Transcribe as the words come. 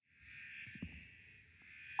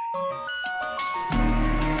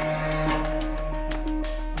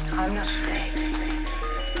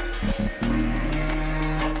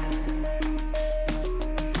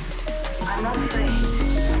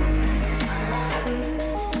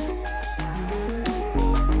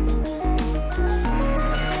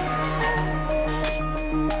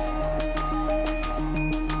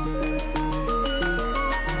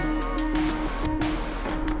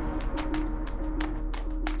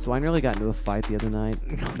So I nearly got into a fight the other night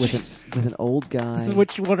with an old guy. This is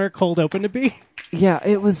what you want our cold open to be? Yeah,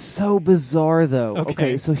 it was so bizarre, though.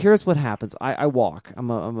 Okay. So here's what happens. I walk. I'm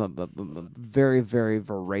a very, very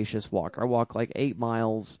voracious walker. I walk like 8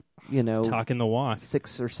 miles, Talking the walk.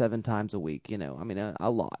 6 or 7 times a week, I mean, a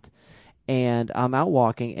lot. And I'm out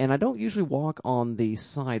walking, and I don't usually walk on the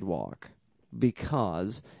sidewalk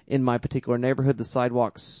because in my particular neighborhood, the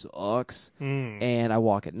sidewalk sucks, and I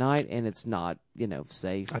walk at night, and it's not,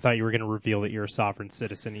 safe. I thought you were going to reveal that you're a sovereign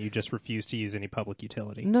citizen and you just refuse to use any public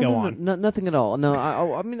utility. No, Go no, on. No, nothing at all. No,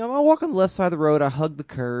 I mean, I walk on the left side of the road. I hug the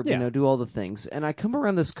curb, Yeah. do all the things, and I come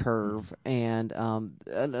around this curve, and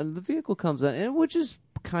the vehicle comes in, and which is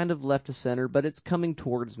kind of left to center, but it's coming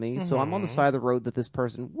towards me. So I'm on the side of the road that this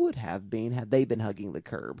person would have been had they been hugging the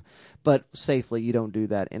curb, but safely. You don't do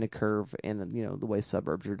that in a curve, and the way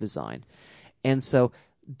suburbs are designed, and so.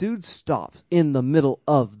 Dude stops in the middle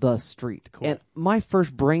of the street. Cool. And my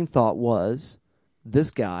first brain thought was,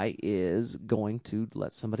 this guy is going to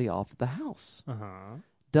let somebody off at the house. Uh-huh.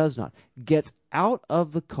 Does not. Gets out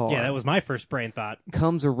of the car. Yeah, that was my first brain thought.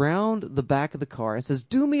 Comes around the back of the car and says,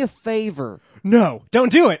 do me a favor. No,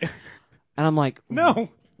 don't do it. And I'm like, No.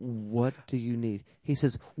 What do you need? He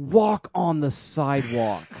says, walk on the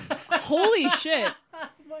sidewalk. Holy shit. Oh,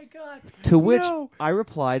 my God. To which No. I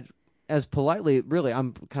replied, as politely, really,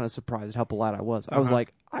 I'm kind of surprised how polite I was. I was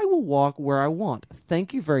like, I will walk where I want.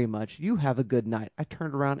 Thank you very much. You have a good night. I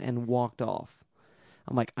turned around and walked off.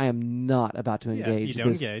 I'm like, I am not about to engage you don't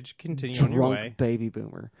this engage. Continue on your way. drunk baby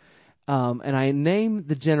boomer. And I name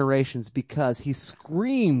the generations because he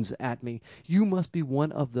screams at me, you must be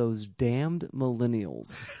one of those damned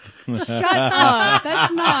millennials. Shut up.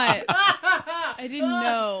 That's not. I didn't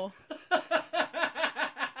know.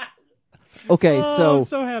 Okay, Oh,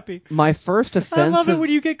 so happy. my first I offensive... love it when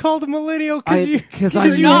you get called a millennial Because I'm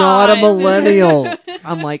you're not a not. millennial.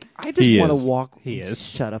 I'm like, I just He want to is. walk. He is.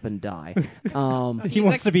 Shut up and die. He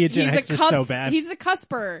wants to be a Gen he's Xer so bad. He's a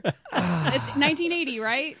cusper. It's 1980,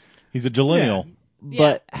 right? He's a Gillennial.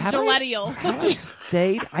 But yeah. had Gillennial. I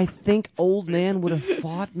stayed, I think old man would have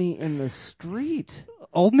fought me in the street.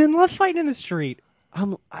 Old men love fighting in the street.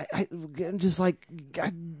 I'm just like,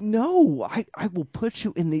 no, I will put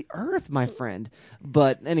you in the earth, my friend.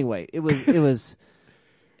 But anyway, it was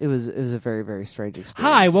a very, very strange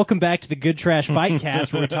experience. Hi, welcome back to the Good Trash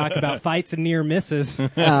Fightcast, where we talk about fights and near misses.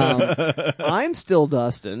 I'm still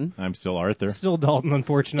Dustin, I'm still Arthur. Still Dalton,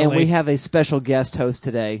 unfortunately. and we have a special guest host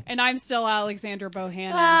today. And I'm still Alexander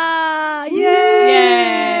Bohannon. Ah,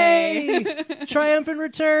 Yay! Triumphant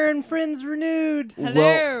return, friends renewed.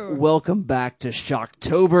 Hello. Welcome back to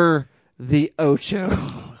Shocktober, the Ocho.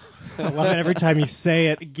 I love it every time you say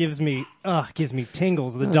it. It gives me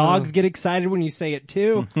tingles. The dogs get excited when you say it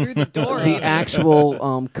too. Through the door. The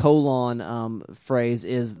actual colon phrase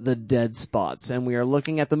is the dead spots, and we are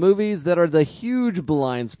looking at the movies that are the huge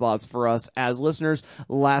blind spots for us as listeners.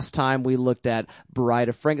 Last time we looked at Bride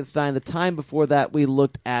of Frankenstein. The time before that we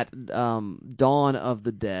looked at Dawn of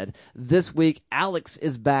the Dead. This week Alex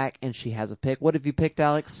is back, and she has a pick. What have you picked,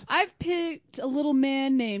 Alex? I've picked a little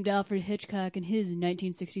man named Alfred Hitchcock and his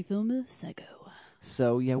 1960 film, Psycho.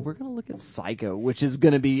 So, yeah, we're going to look at Psycho, which is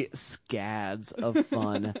going to be scads of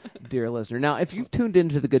fun, dear listener. Now, if you've tuned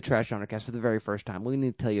into the Good Trash Genrecast for the very first time, we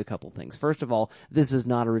need to tell you a couple things. First of all, this is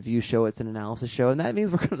not a review show, it's an analysis show, and that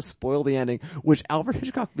means we're going to spoil the ending, which Alfred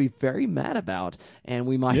Hitchcock will be very mad about, and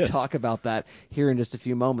we might talk about that here in just a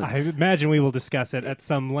few moments. I imagine we will discuss it at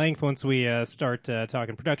some length once we start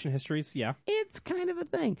talking production histories. Yeah. It's kind of a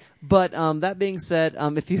thing. But that being said,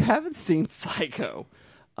 if you haven't seen Psycho,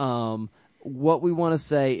 what we want to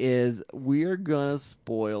say is we are going to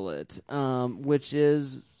spoil it, which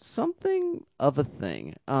is something of a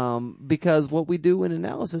thing. Because what we do in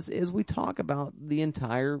analysis is we talk about the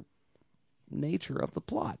entire nature of the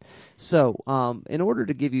plot. So, in order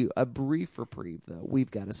to give you a brief reprieve, though, we've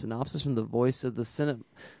got a synopsis from the voice of the cinema.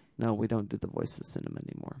 No, we don't do the voice of the cinema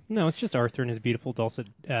anymore. No, it's just Arthur and his beautiful dulcet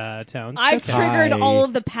tones. I've Okay. triggered Hi. all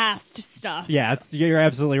of the past stuff. Yeah, you're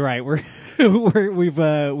absolutely right.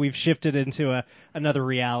 We've shifted into another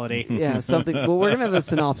reality. Yeah, something. Well, we're gonna have a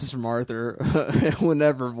synopsis from Arthur,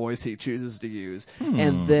 whenever voice he chooses to use,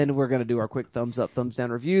 and then we're gonna do our quick thumbs up, thumbs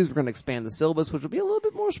down reviews. We're gonna expand the syllabus, which will be a little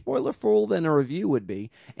bit more spoiler-full than a review would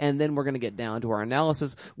be, and then we're gonna get down to our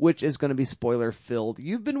analysis, which is gonna be spoiler-filled.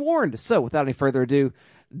 You've been warned. So, without any further ado,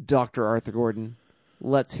 Dr. Arthur Gordon,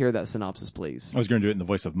 Let's hear that synopsis, please. I was going to do it in the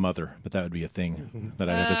voice of Mother, but that would be a thing that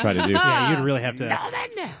I'd have to try to do. Yeah, you'd really have to.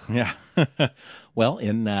 Yeah. Well,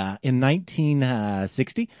 in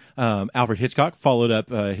 1960, Alfred Hitchcock followed up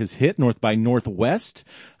his hit North by Northwest,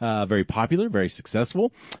 very popular, very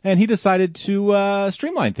successful, and he decided to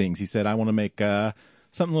streamline things. He said, "I want to make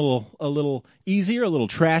something a little easier, a little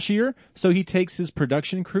trashier." So he takes his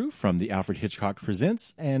production crew from the Alfred Hitchcock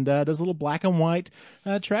Presents and does a little black and white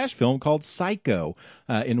trash film called Psycho,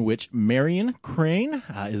 in which Marion Crane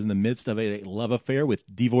is in the midst of a love affair with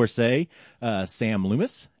divorcee Sam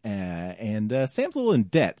Loomis, and Sam's a little in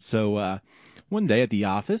debt. So one day at the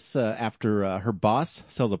office, after her boss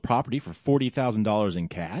sells a property for $40,000 in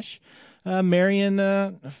cash,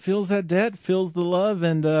 Marion feels that debt, feels the love,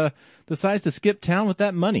 and decides to skip town with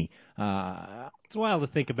that money. It's wild to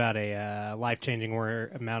think about a life-changing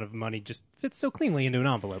amount of money just fits so cleanly into an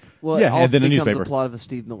envelope. Well, Yeah, it and also then a becomes newspaper. a plot of a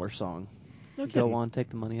Steve Miller song. No Go kidding. on, take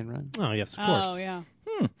the money and run. Oh, yes, of course. Oh, yeah.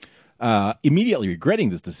 Immediately regretting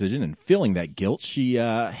this decision and feeling that guilt, she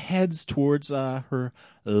heads towards her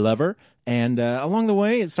lover. And along the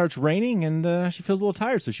way, it starts raining, and she feels a little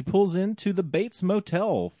tired. So she pulls into the Bates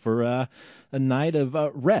Motel for a night of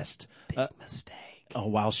rest. Mistake.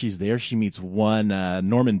 While she's there, she meets one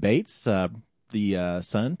Norman Bates, the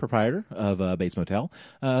son proprietor of Bates Motel,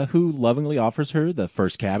 who lovingly offers her the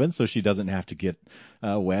first cabin so she doesn't have to get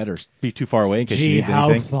wet or be too far away in case she Gee, needs how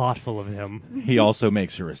anything. thoughtful of him. He also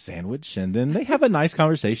makes her a sandwich, and then they have a nice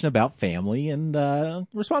conversation about family and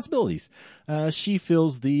responsibilities. She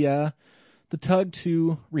feels the tug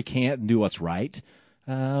to recant and do what's right,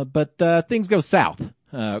 but things go south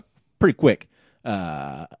pretty quick.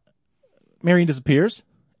 Marion disappears,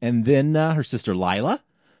 and then her sister Lila,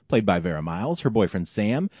 played by Vera Miles, her boyfriend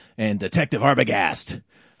Sam, and Detective Arbogast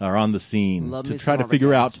are on the scene Love to me try some to figure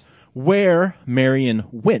Arbogast. out where Marion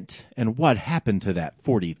went and what happened to that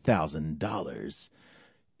 $40,000.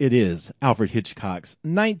 It is Alfred Hitchcock's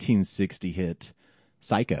 1960 hit,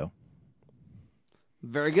 Psycho.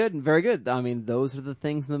 Very good, very good. I mean, those are the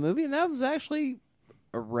things in the movie, and that was actually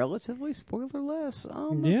a relatively spoilerless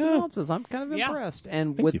Yeah. synopsis. I'm kind of Yeah. impressed,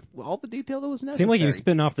 and Thank with you. all the detail that was necessary. Seemed like he was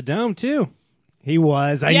spitting off the dome, too. He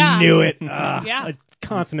was. I Yeah. knew it. Yeah. A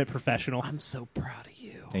consummate professional. I'm so proud of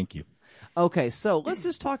you. Thank you. Okay, so let's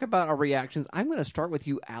just talk about our reactions. I'm going to start with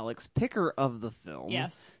you, Alex, picker of the film.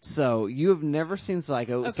 Yes. So you have never seen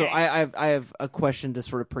Psycho. So Okay. I have a question to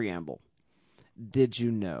sort of preamble. Did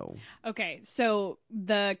you know? Okay, so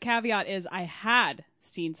the caveat is I had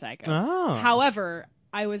seen Psycho. Oh. However,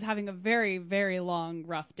 I was having a very, very long,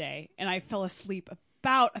 rough day, and I fell asleep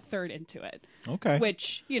about a third into it. Okay.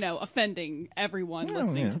 Which, offending everyone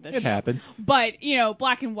listening to this It show. happens. But,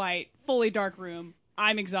 black and white, fully dark room,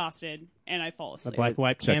 I'm exhausted, and I fall The asleep. black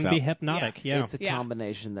white Checks can be out. hypnotic. Yeah. It's a Yeah.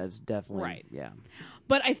 combination that's definitely Right. Yeah.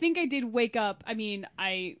 But I think I did wake up. I mean,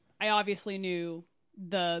 I obviously knew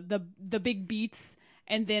the big beats,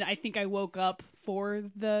 and then I think I woke up for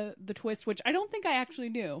the twist, which I don't think I actually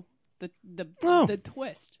knew the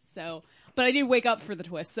twist. So, but I did wake up for the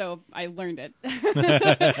twist, so I learned it. But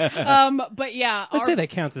yeah, I'd say that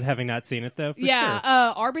counts as having not seen it, though. For yeah,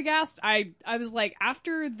 sure. Arbogast. I was like,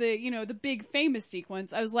 after the big famous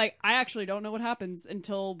sequence, I was like, I actually don't know what happens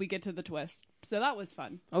until we get to the twist. So that was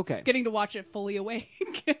fun. Okay. Getting to watch it fully awake.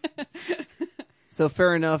 So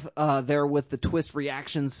fair enough there with the twist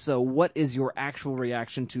reactions. So what is your actual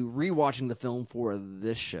reaction to rewatching the film for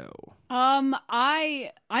this show? I'm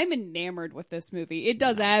enamored with this movie. It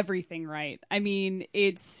does everything right. I mean,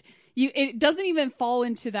 it doesn't even fall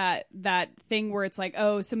into that thing where it's like,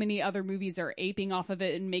 oh, so many other movies are aping off of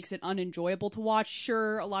it and makes it unenjoyable to watch.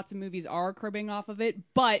 Sure, lots of movies are cribbing off of it,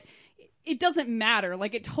 but it doesn't matter.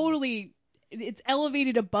 Like, it's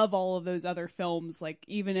elevated above all of those other films, like,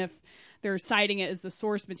 even if they're citing it as the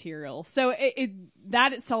source material. So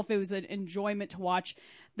that itself, it was an enjoyment to watch.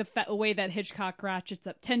 The way that Hitchcock ratchets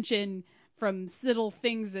up tension from little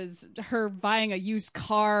things as her buying a used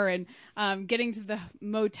car and getting to the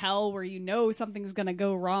motel where something's going to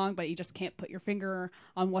go wrong, but you just can't put your finger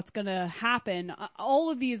on what's going to happen.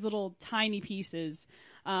 All of these little tiny pieces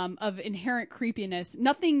of inherent creepiness.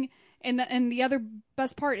 Nothing... And the other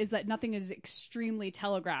best part is that nothing is extremely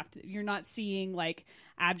telegraphed. You're not seeing like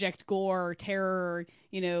abject gore or terror,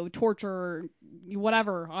 or, torture or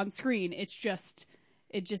whatever on screen. It just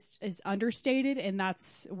is understated, and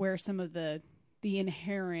that's where some of the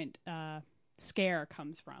inherent scare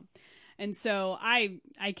comes from. And so I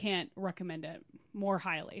can't recommend it more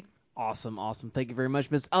highly. Awesome. Thank you very much,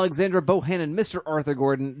 Miss Alexandra Bohannon. Mr. Arthur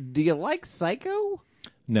Gordon, do you like Psycho?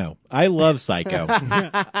 No, I love Psycho.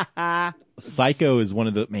 Psycho is one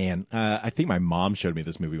of the I think my mom showed me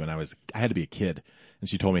this movie when I had to be a kid, and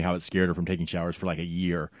she told me how it scared her from taking showers for like a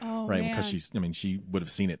year, Oh, right? man. Because she would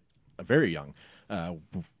have seen it very young,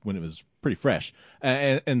 when it was pretty fresh,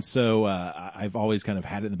 and so I've always kind of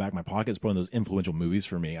had it in the back of my pocket. It's one of those influential movies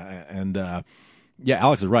for me, yeah,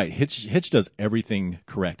 Alex is right. Hitch does everything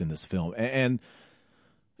correct in this film, and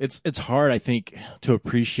it's hard, I think, to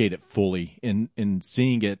appreciate it fully in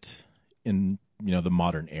seeing it in the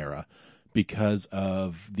modern era because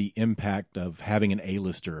of the impact of having an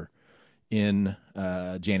A-lister in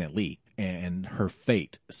Janet Leigh and her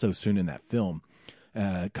fate so soon in that film.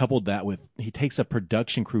 Coupled that with, he takes a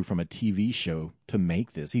production crew from a TV show to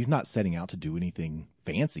make this. He's not setting out to do anything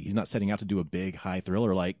fancy. He's not setting out to do a big high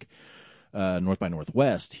thriller like North by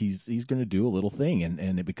Northwest. He's going to do a little thing,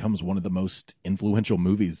 and it becomes one of the most influential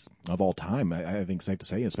movies of all time. I think it's safe to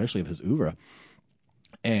say, especially of his oeuvre.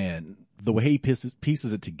 And the way he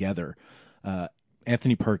pieces it together,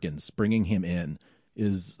 Anthony Perkins, bringing him in,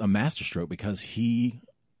 is a masterstroke because he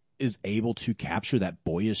is able to capture that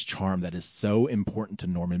boyish charm that is so important to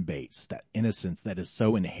Norman Bates, that innocence that is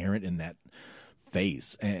so inherent in that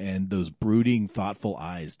face, and those brooding, thoughtful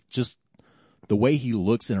eyes. Just the way he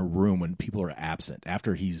looks in a room when people are absent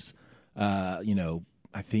after he's, I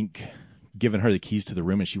think, given her the keys to the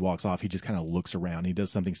room and she walks off, he just kind of looks around. He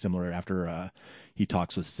does something similar after he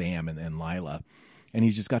talks with Sam and Lila. And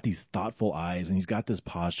he's just got these thoughtful eyes, and he's got this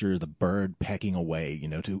posture, the bird pecking away,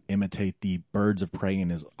 to imitate the birds of prey in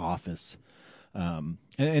his office. And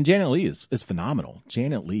Janet Leigh is phenomenal.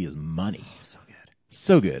 Janet Leigh is money. Oh, so good.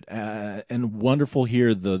 So good. And wonderful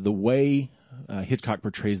here, the way Hitchcock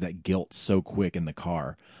portrays that guilt so quick in the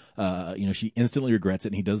car. She instantly regrets it,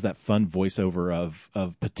 and he does that fun voiceover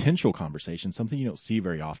of potential conversations, something you don't see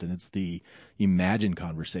very often. It's the imagined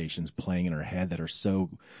conversations playing in her head that are so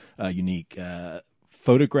unique.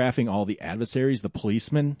 Photographing all the adversaries, the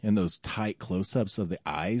policemen, and those tight close-ups of the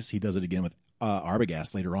eyes. He does it again with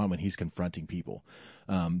Arbogast later on when he's confronting people.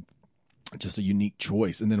 Just a unique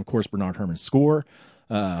choice. And then, of course, Bernard Herrmann's score,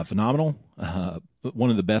 phenomenal. One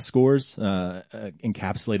of the best scores,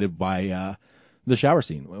 encapsulated by the shower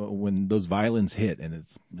scene when those violins hit, and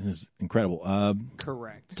it's incredible.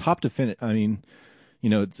 Correct. Top to finish. I mean,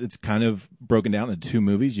 it's kind of broken down into two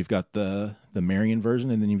movies. You've got the Marion version,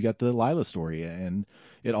 and then you've got the Lila story, and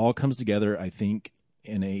it all comes together, I think,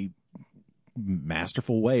 in a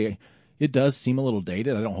masterful way. It does seem a little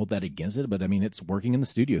dated. I don't hold that against it, but I mean, it's working in the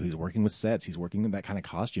studio. He's working with sets. He's working with that kind of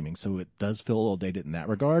costuming, so it does feel a little dated in that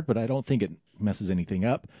regard, but I don't think it messes anything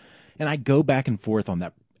up. And I go back and forth on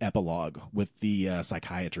that epilogue with the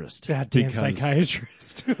psychiatrist. Goddamn because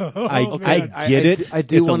psychiatrist. I get it. I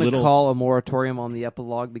do It's a want to little- call a moratorium on the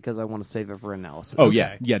epilogue because I want to save it for analysis. Oh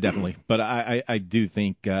yeah, definitely. But I do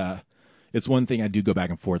think it's one thing I do go back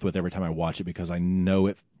and forth with every time I watch it because I know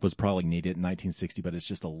it was probably needed in 1960, but it's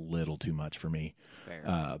just a little too much for me.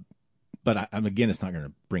 Fair. But again, it's not going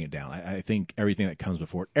to bring it down. I think everything that comes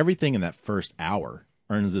before it, everything in that first hour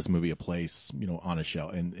earns this movie a place, on a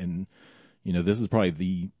shelf. And this is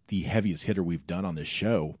probably the heaviest hitter we've done on this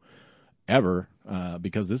show ever,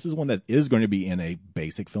 because this is one that is going to be in a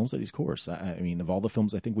basic film studies course. I mean, of all the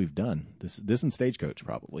films I think we've done, this and Stagecoach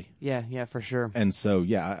probably. Yeah, for sure. And so,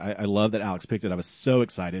 yeah, I love that Alex picked it. I was so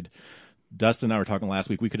excited. Dustin and I were talking last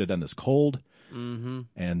week. We could have done this cold. Mm-hmm.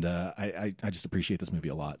 And I just appreciate this movie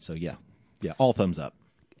a lot. So, yeah, all thumbs up.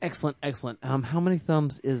 Excellent. How many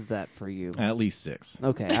thumbs is that for you? At least 6.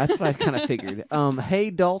 Okay, that's what I kind of figured. Hey,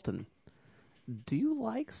 Dalton, do you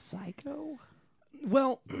like Psycho?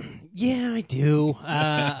 Well, yeah, I do.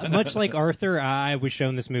 Much like Arthur, I was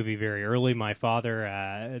shown this movie very early. My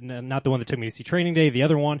father, not the one that took me to see Training Day, the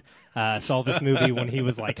other one, saw this movie when he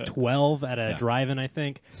was like 12 at a drive-in, I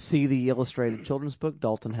think. See the illustrated children's book,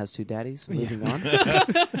 Dalton Has Two Daddies. Moving on.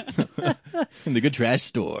 In the good trash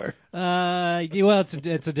store. Well, it's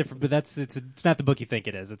a different, but it's not the book you think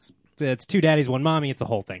it is. It's two daddies, one mommy. It's a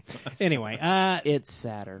whole thing. Anyway, It's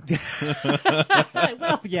sadder.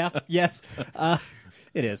 well, yeah, yes,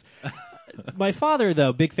 it is. My father,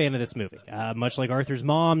 though, big fan of this movie. Much like Arthur's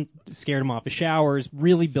mom, scared him off his showers,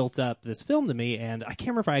 really built up this film to me, and I can't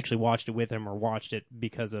remember if I actually watched it with him or watched it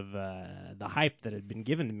because of the hype that had been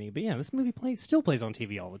given to me. But yeah, this movie still plays on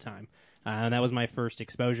TV all the time, and that was my first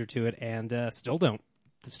exposure to it, and still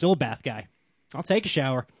a bath guy. I'll take a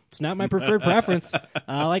shower. It's not my preferred preference.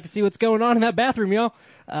 I like to see what's going on in that bathroom, y'all.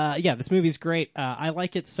 Yeah, this movie's great. I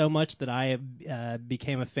like it so much that I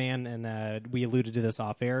became a fan, and we alluded to this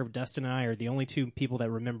off air. Dustin and I are the only two people that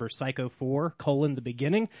remember Psycho 4, The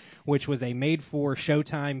Beginning, which was a made-for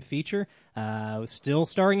Showtime feature, still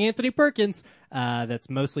starring Anthony Perkins. That's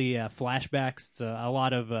mostly flashbacks. It's a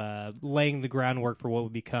lot of laying the groundwork for what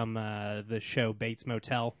would become the show Bates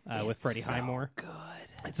Motel with Freddie Highmore. Good.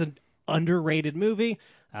 It's an underrated movie.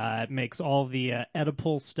 It makes all the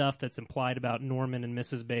Oedipal stuff that's implied about Norman and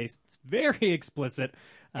Mrs. Bates. It's very explicit.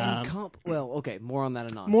 Well, okay, more on that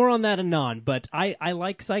anon. More on that anon, but I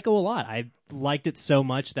like Psycho a lot. I liked it so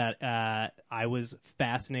much that I was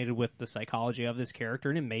fascinated with the psychology of this character,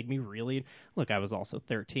 and it made me really look. I was also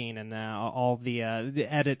 13, and all the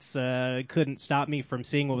edits couldn't stop me from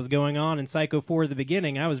seeing what was going on in Psycho 4: The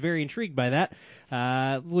Beginning. I was very intrigued by that.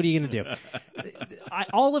 What are you going to do?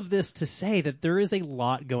 All of this to say that there is a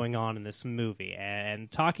lot going on in this movie, and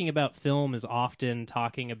talking about film is often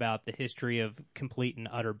talking about the history of complete and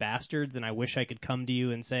utter bastards, and I wish I could come to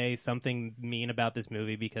you and say something mean about this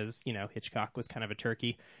movie because, Hitchcock was kind of a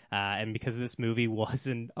turkey, and because this movie was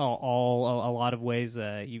in a lot of ways,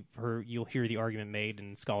 you'll hear the argument made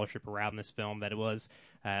in scholarship around this film that it was,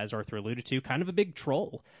 as Arthur alluded to, kind of a big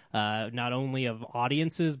troll, not only of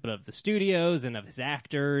audiences, but of the studios and of his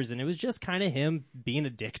actors, and it was just kind of him being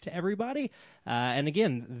a dick to everybody. And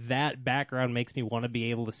again, that background makes me want to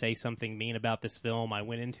be able to say something mean about this film. I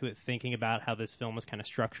went into it thinking about how this film was kind of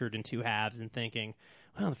structured in two halves and thinking,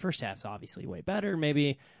 well, the first half's obviously way better.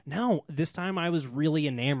 Maybe. No, this time I was really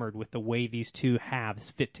enamored with the way these two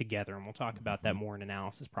halves fit together, and we'll talk about that more in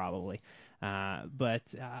analysis probably. But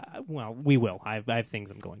we will. I have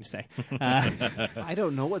things I'm going to say. I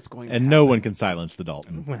don't know what's going to And happen. no one can silence the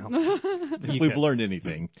Dalton. Well, If we've learned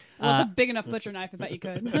anything. With a big enough butcher knife, I bet you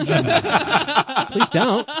could. please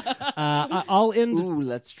don't. I'll end. Ooh,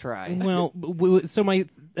 let's try. Well, so my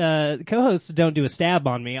co-hosts don't do a stab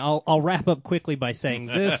on me. I'll wrap up quickly by saying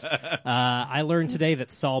this. I learned today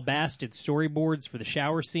that Saul Bass did storyboards for the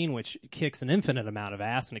shower scene, which kicks an infinite amount of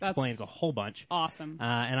ass and explains a whole bunch. Awesome.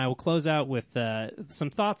 And I will close out with some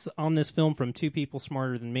thoughts on this film from two people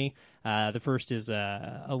smarter than me. The first is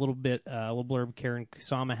a little blurb Karen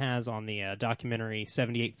Kusama has on the documentary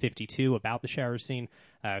 7852 about the shower scene.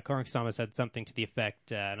 Karen Kusama said something to the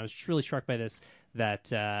effect, and I was just really struck by this,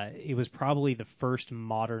 that it was probably the first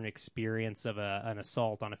modern experience of an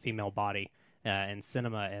assault on a female body in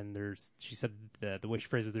cinema, and she said the way she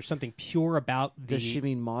phrased it, there's something pure about the... Does she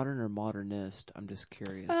mean modern or modernist? I'm just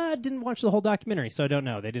curious. Didn't watch the whole documentary, so I don't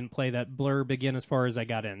know. They didn't play that blurb again as far as I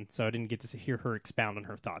got in, so I didn't get to hear her expound on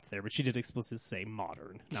her thoughts there, but she did explicitly say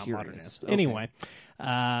modern, not modernist. Okay. Anyway,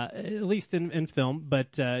 at least in film,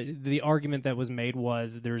 but the argument that was made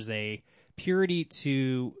was there's a purity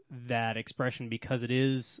to that expression because it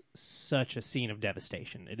is such a scene of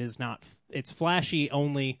devastation. It's flashy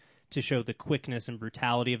only to show the quickness and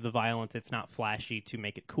brutality of the violence. It's not flashy to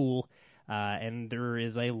make it cool. And there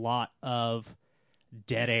is a lot of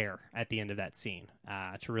dead air at the end of that scene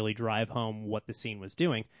to really drive home what the scene was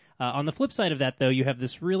doing. On the flip side of that, though, you have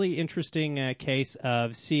this really interesting case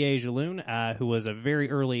of C.A. Jaloon, who was a very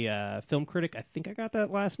early film critic. I think I got that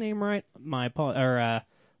last name right.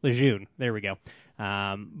 Lejeune. There we go.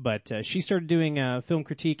 But she started doing film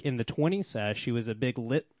critique in the 1920s. She was a big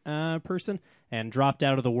lit person and dropped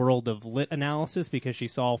out of the world of lit analysis because she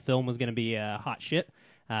saw film was going to be hot shit.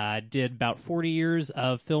 Did about 40 years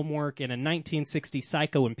of film work, and in 1960,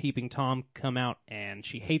 Psycho and Peeping Tom come out, and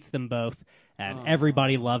she hates them both, and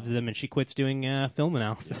everybody loves them, and she quits doing film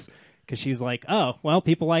analysis. Because she's like, oh, well,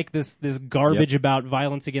 people like this garbage about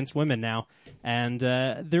violence against women now. And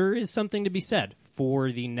there is something to be said for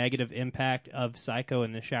the negative impact of Psycho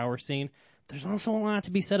in the shower scene. There's also a lot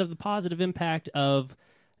to be said of the positive impact of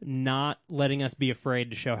not letting us be afraid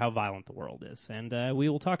to show how violent the world is. And we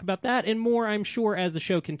will talk about that and more, I'm sure, as the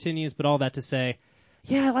show continues. But all that to say,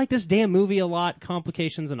 yeah, I like this damn movie a lot,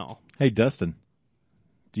 complications and all. Hey, Dustin,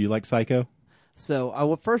 do you like Psycho? So I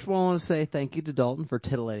will first want to say thank you to Dalton for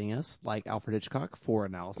titillating us, like Alfred Hitchcock, for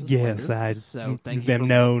analysis. Yes, later. So thank you been for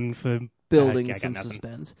known for building I got some nothing.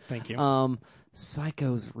 suspense. Thank you.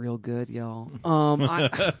 Psycho's real good, y'all.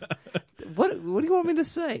 What do you want me to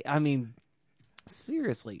say? I mean,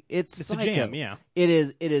 seriously, it's Psycho. A jam, yeah. It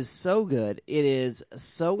is so good. It is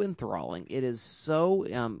so enthralling. It is so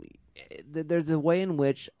there's a way in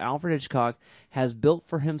which Alfred Hitchcock has built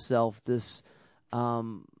for himself this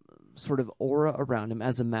sort of aura around him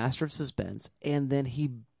as a master of suspense, and then he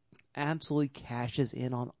absolutely cashes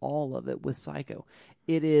in on all of it with Psycho.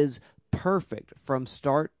 It is perfect from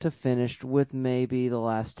start to finish, with maybe the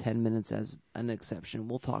last 10 minutes as an exception.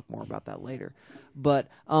 We'll talk more about that later. But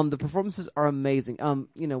the performances are amazing.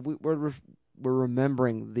 We're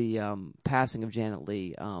remembering the passing of Janet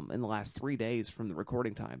Leigh in the last 3 days from the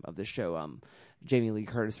recording time of this show. Jamie Lee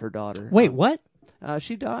Curtis, her daughter. Wait, what?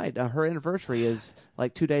 She died. Her anniversary is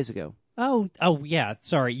like 2 days ago. Oh, yeah.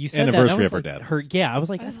 Sorry, you said Anniversary that. of her death. I was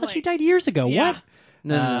like, I thought she like- died years ago. Yeah. What?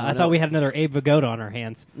 No, I thought we had another Abe Vigoda on our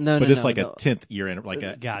hands. No, But no, it's no, like no. a 10th year, like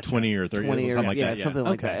a Gotcha. 20 or 30 20 or something like that. Yeah. something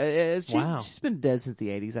like Okay. that. Wow. She's been dead since the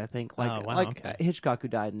 80s, I think. Like Oh, wow, like okay. Hitchcock, who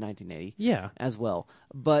died in 1980, Yeah. as well.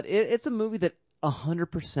 But it's a movie that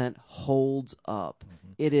 100% holds up.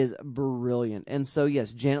 It is brilliant. And so,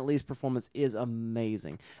 yes, Janet Leigh's performance is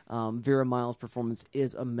amazing. Vera Miles' performance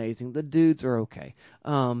is amazing. The dudes are okay.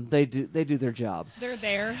 They do their job. They're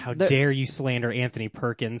there. How dare you slander Anthony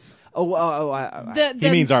Perkins? He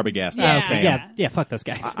means Arbogast. Yeah. not Sam. Yeah, fuck those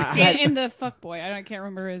guys. And the fuckboy. I can't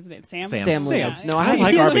remember his name. Sam? Sam Leos. No, I I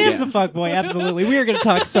like Yeah, Arbogast. Sam's a fuckboy, absolutely. We are going to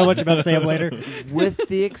talk so much about Sam later. with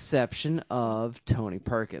the exception of Tony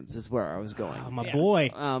Perkins, is where I was going. Oh, my Yeah. boy.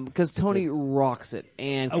 Because Tony rocks it.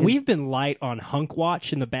 And We've been light on Hunk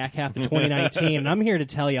Watch in the back half of 2019, and I'm here to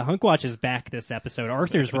tell you, Hunk Watch is back this episode.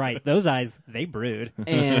 Arthur's right. Those eyes, they brood.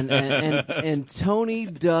 and Tony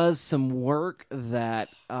does some work that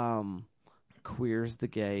queers the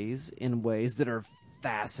gays in ways that are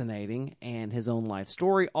fascinating, and his own life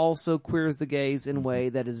story also queers the gays in a way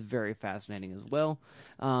that is very fascinating as well,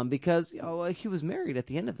 because he was married at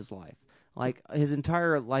the end of his life, like his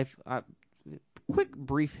entire life. Quick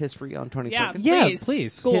brief history on Tony Yeah, Perkins. Yeah, please.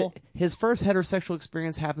 please. School. His first heterosexual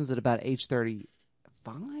experience happens at about age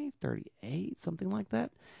 35, 38, something like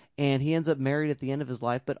that. And he ends up married at the end of his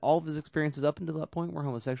life, but all of his experiences up until that point were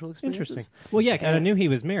homosexual experiences. Interesting. Well, yeah, I knew he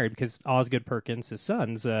was married because Osgood Perkins, his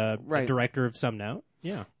son's a Right. director of some note.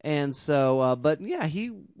 Yeah. And so, but yeah,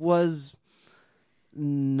 he was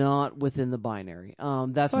not within the binary.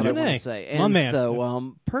 That's what I Fucking want A. to say. My And man.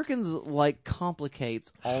 so, Perkins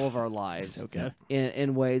complicates all of our lives So good.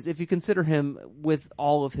 in ways, if you consider him with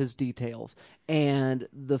all of his details. And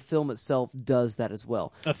the film itself does that as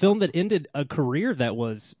well. A film that ended a career that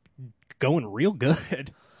was going real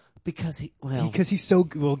good. Because Because he's so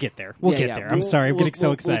good. We'll get there. We'll get there. I'm sorry. I'm getting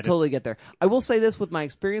so excited. We'll totally get there. I will say this, with my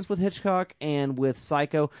experience with Hitchcock and with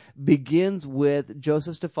Psycho, begins with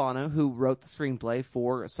Joseph Stefano, who wrote the screenplay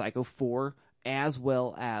for Psycho 4 as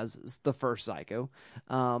well as the first Psycho.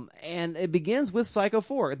 And it begins with Psycho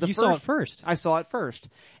 4. You saw it first. I saw it first.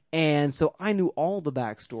 And so I knew all the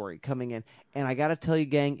backstory coming in. And I got to tell you,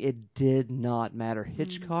 gang, it did not matter.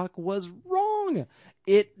 Hitchcock was wrong.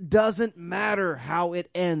 It doesn't matter how it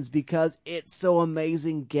ends because it's so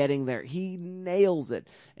amazing getting there. He nails it.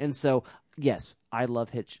 And so, yes, I love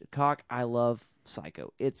Hitchcock. I love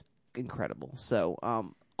Psycho. It's incredible. So,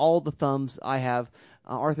 all the thumbs I have.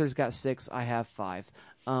 Arthur's got 6. I have 5.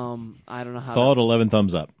 I don't know how. Solid 11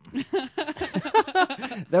 thumbs up.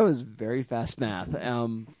 That was very fast math.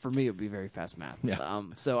 For me, it would be very fast math. Yeah.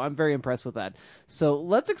 So I'm very impressed with that. So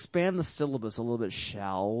let's expand the syllabus a little bit,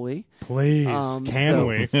 shall we? Please. Can so-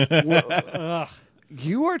 we? Ugh.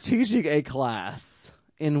 You are teaching a class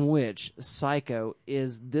in which Psycho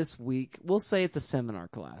is this week. We'll say it's a seminar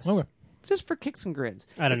class. Okay. Just for kicks and grins.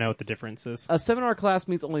 I don't know what the difference is. A seminar class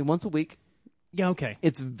meets only once a week. Yeah, okay.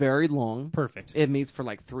 It's very long. Perfect. It meets for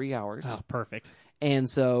like 3 hours. Oh, perfect. And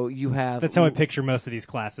so you have... That's how I picture most of these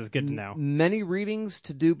classes. Good to know. Many readings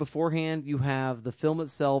to do beforehand. You have the film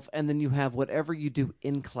itself, and then you have whatever you do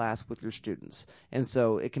in class with your students. And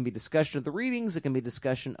so it can be discussion of the readings, it can be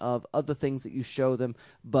discussion of other things that you show them,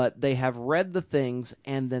 but they have read the things,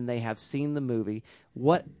 and then they have seen the movie.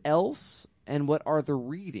 What else, and what are the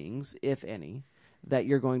readings, if any, that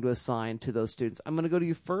you're going to assign to those students? I'm going to go to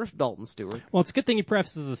you first, Dalton Stewart. Well, it's a good thing you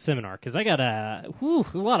preface this as a seminar, because I got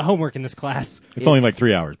there's a lot of homework in this class. It's only like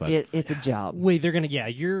 3 hours, but It's a job. Wait, you're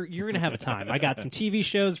gonna have a time. I got some TV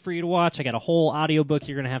shows for you to watch. I got a whole audiobook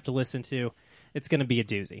you're gonna have to listen to. It's gonna be a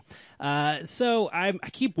doozy. So I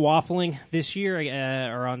keep waffling this year,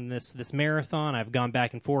 or on this marathon. I've gone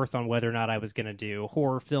back and forth on whether or not I was gonna do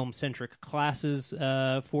horror film centric classes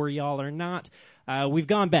for y'all or not. We've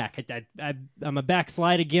gone back. I'm a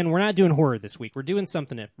backslide again. We're not doing horror this week. We're doing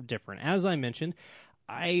something different. As I mentioned,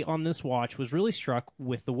 I, on this watch, was really struck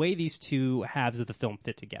with the way these two halves of the film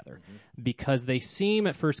fit together, because they seem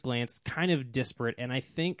at first glance kind of disparate. And I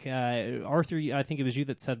think, Arthur, I think it was you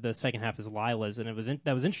that said the second half is Lila's, and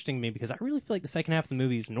that was interesting to me because I really feel like the second half of the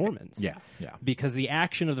movie is Norman's. yeah. Because the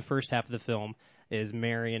action of the first half of the film is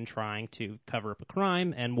Marion trying to cover up a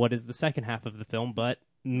crime, and what is the second half of the film but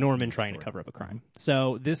Norman trying to cover up a crime.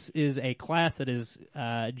 So this is a class that is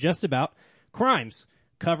just about crimes,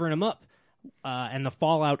 covering them up, and the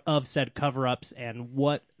fallout of said cover-ups and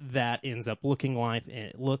what that ends up looking like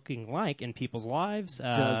in people's lives.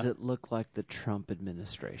 Does it look like the Trump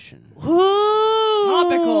administration?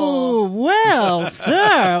 Topical. Well,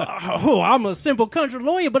 sir, I'm a simple country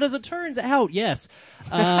lawyer, but as it turns out, yes.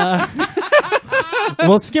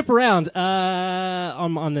 We'll skip around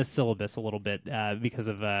on this syllabus a little bit because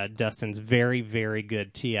of Dustin's very, very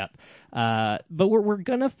good tee-up. But we're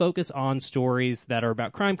going to focus on stories that are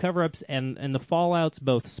about crime cover-ups and the fallouts,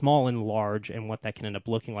 both small and large, and what that can end up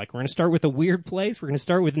looking like. We're going to start with a weird place. We're going to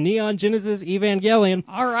start with Neon Genesis Evangelion.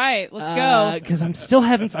 All right, let's go. Because I'm still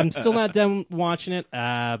not done watching it.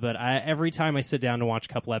 But every time I sit down to watch a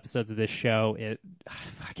couple episodes of this show,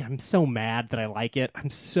 I'm so mad that I like it. I'm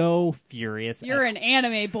so furious. You're an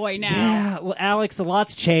anime boy now. Yeah, well, Alex, a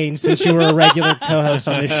lot's changed since you were a regular co-host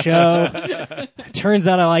on this show. Turns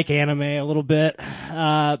out I like anime a little bit.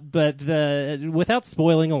 But without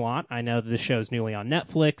spoiling a lot, I know that the show's newly on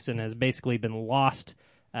Netflix and has basically been lost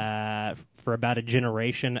for about a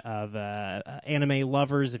generation of anime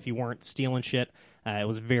lovers if you weren't stealing shit. It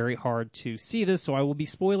was very hard to see this, so I will be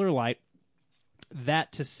spoiler light.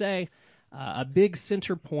 That to say, a big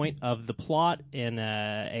center point of the plot in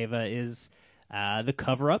Eva is the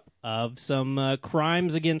cover-up of some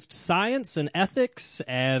crimes against science and ethics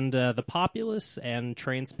and the populace and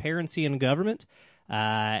transparency in government.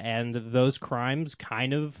 And those crimes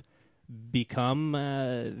kind of become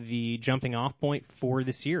the jumping-off point for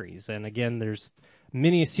the series. And again, there's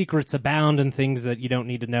many secrets abound and things that you don't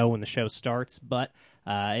need to know when the show starts, but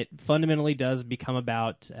it fundamentally does become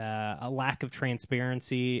about a lack of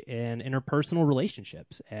transparency in interpersonal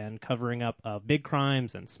relationships and covering up of big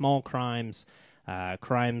crimes and small crimes,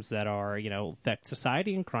 crimes that are, affect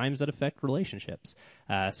society and crimes that affect relationships.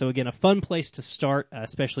 So again, a fun place to start,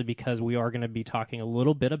 especially because we are going to be talking a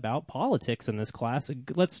little bit about politics in this class.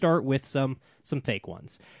 Let's start with some fake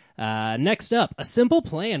ones. Next up, A Simple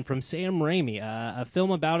Plan from Sam Raimi, a film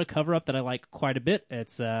about a cover-up that I like quite a bit.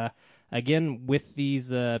 It's, again, with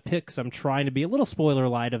these picks, I'm trying to be a little spoiler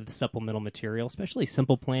light of the supplemental material, especially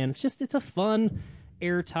Simple Plan. It's a fun,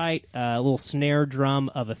 airtight, little snare drum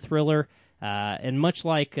of a thriller. And much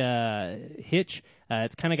like Hitch,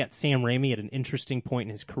 it's kind of got Sam Raimi at an interesting point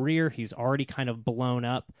in his career. He's already kind of blown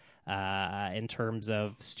up in terms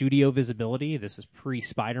of studio visibility. This is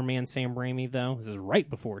pre-Spider-Man Sam Raimi, though. This is right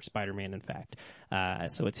before Spider-Man, in fact.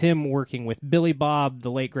 So it's him working with Billy Bob,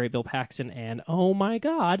 the late, great Bill Paxton, and, oh my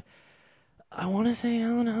God, I want to say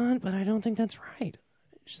Alan Hunt, but I don't think that's right.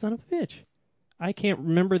 Son of a bitch. I can't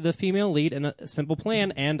remember the female lead in A Simple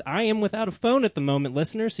Plan, and I am without a phone at the moment,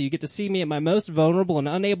 listeners, so you get to see me at my most vulnerable and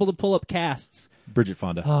unable to pull up casts. Bridget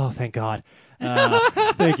Fonda. Oh, thank God.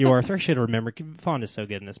 Thank you, Arthur. I should have remembered. Fonda's so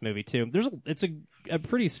good in this movie, too. It's a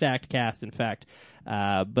pretty stacked cast, in fact.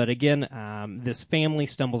 But again, this family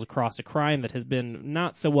stumbles across a crime that has been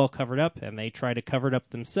not so well covered up, and they try to cover it up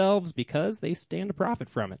themselves because they stand to profit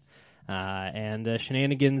from it. And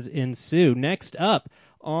shenanigans ensue. Next up,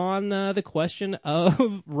 on the question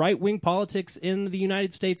of right-wing politics in the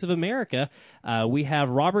United States of America, we have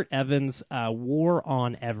Robert Evans' War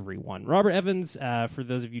on Everyone. Robert Evans, for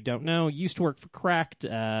those of you who don't know, used to work for Cracked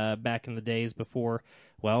back in the days before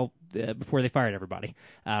they fired everybody.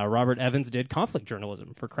 Robert Evans did conflict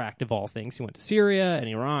journalism for Cracked, of all things. He went to Syria and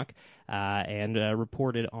Iraq and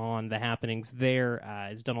reported on the happenings there.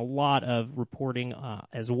 Has done a lot of reporting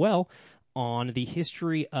as well on the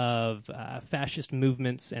history of fascist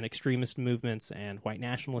movements and extremist movements and white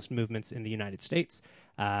nationalist movements in the United States.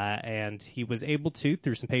 And he was able to,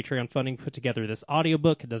 through some Patreon funding, put together this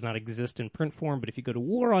audiobook. It does not exist in print form, but if you go to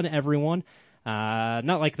War on Everyone,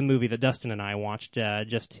 not like the movie that Dustin and I watched,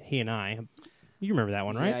 just he and I. You remember that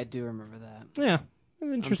one, right? Yeah, I do remember that. Yeah.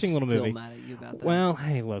 An interesting little movie. I'm still mad at you about that. Well,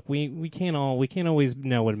 hey, look, we can't always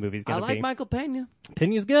know what a movie's going to be. I like Michael Pena.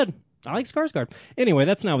 Pena's good. I like Skarsgård. Anyway,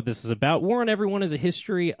 that's not what this is about. War on Everyone is a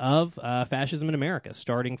history of fascism in America,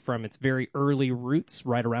 starting from its very early roots,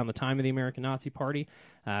 right around the time of the American Nazi Party,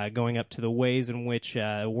 going up to the ways in which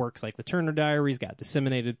works like the Turner Diaries got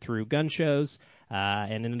disseminated through gun shows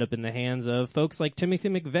and ended up in the hands of folks like Timothy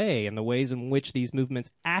McVeigh, and the ways in which these movements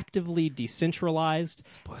actively decentralized.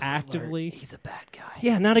 Spoiler actively. alert, he's a bad guy.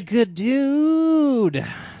 Yeah, not a good dude,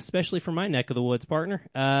 especially for my neck of the woods, partner.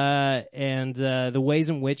 And the ways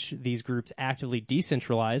in which these groups actively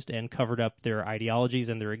decentralized and covered up their ideologies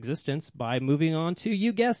and their existence by moving on to,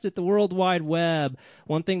 you guessed it, the World Wide Web.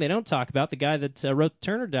 One thing they don't talk about, the guy that wrote the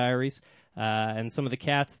Turner Diaries and some of the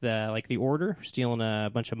cats, like the Order, stealing a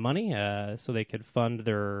bunch of money so they could fund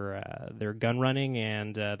their gun running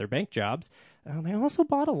and their bank jobs. They also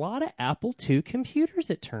bought a lot of Apple II computers,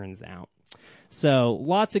 it turns out. So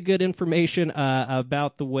lots of good information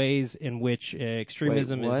about the ways in which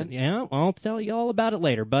extremism Wait, what? is. Yeah, I'll tell you all about it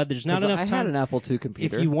later, bud. There's not enough time. I had an Apple II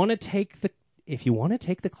computer. If you want to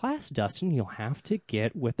take the class, Dustin, you'll have to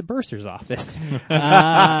get with the bursar's office.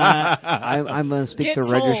 I'm going to speak Get to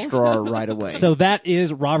told. registrar right away. So that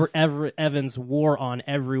is Robert Evans' War on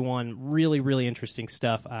Everyone. Really, really interesting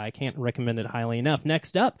stuff. I can't recommend it highly enough.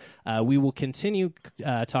 Next up, we will continue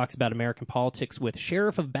talks about American politics with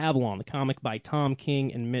Sheriff of Babylon, the comic by Tom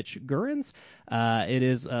King and Mitch Gurins. It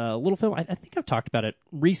is a little film. I think I've talked about it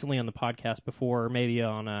recently on the podcast before, or maybe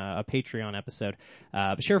on a Patreon episode.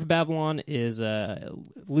 But Sheriff of Babylon is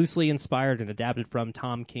loosely inspired and adapted from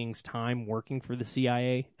Tom King's time working for the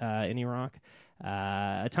CIA in Iraq.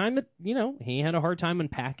 A time that, he had a hard time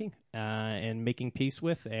unpacking and making peace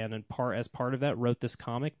with, and as part of that wrote this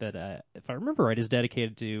comic that, if I remember right, is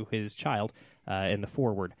dedicated to his child in the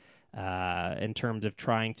foreword. In terms of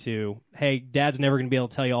trying to, hey, Dad's never going to be able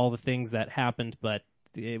to tell you all the things that happened, but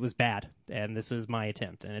it was bad, and this is my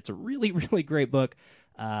attempt. And it's a really, really great book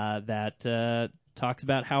that talks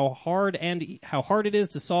about how hard it is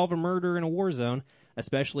to solve a murder in a war zone,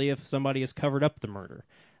 especially if somebody has covered up the murder.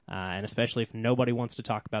 And especially if nobody wants to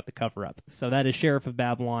talk about the cover-up. So that is Sheriff of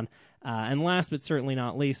Babylon. And last but certainly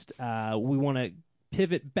not least, we want to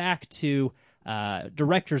pivot back to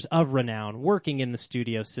directors of renown working in the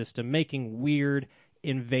studio system, making weird,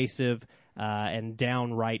 invasive, and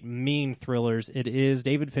downright mean thrillers. It is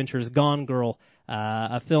David Fincher's Gone Girl,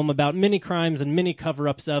 a film about many crimes and many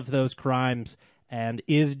cover-ups of those crimes, and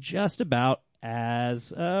is just about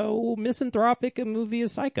as misanthropic a movie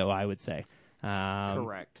as Psycho, I would say.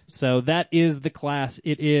 Correct. So that is the class.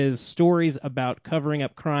 It is stories about covering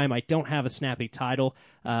up crime. I don't have a snappy title.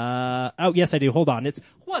 Oh, yes, I do. Hold on. It's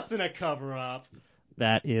What's in a Cover-Up?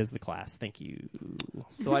 That is the class. Thank you.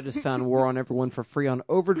 So I just found War on Everyone for free on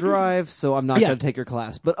Overdrive, so I'm not Yeah. going to take your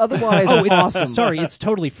class. But otherwise, Oh, it's awesome. Sorry, it's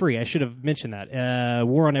totally free. I should have mentioned that.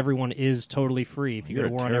 War on Everyone is totally free if you You're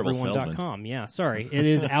go a to terrible waroneveryone.com. Yeah, sorry. It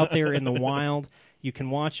is out there in the wild. You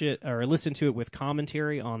can watch it or listen to it with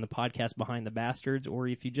commentary on the podcast Behind the Bastards, or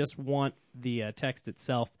if you just want the text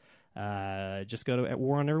itself, just go to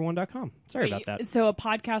waroneveryone.com. Sorry about that. So a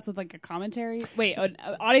podcast with like a commentary? Wait, an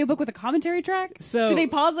audiobook with a commentary track? So- do they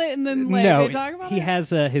pause it and then No, they talk about he it?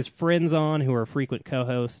 has his friends on who are frequent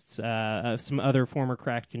co-hosts, some other former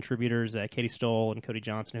Cracked contributors, Katie Stoll and Cody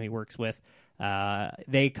Johnson, who he works with.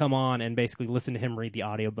 They come on and basically listen to him read the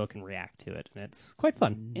audiobook and react to it, and it's quite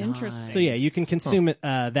fun. Interesting. So yeah, you can consume it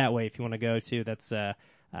that way if you want to go to. That's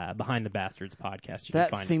Behind the Bastards podcast. You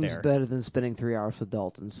That can find seems it there. better than spending 3 hours with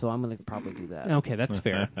Dalton, so I'm going to probably do that. Okay, that's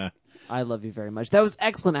fair. I love you very much. That was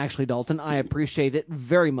excellent, actually, Dalton. I appreciate it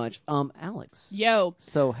very much. Alex. Yo.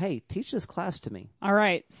 So, hey, teach this class to me. All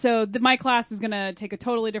right. So my class is going to take a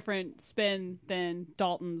totally different spin than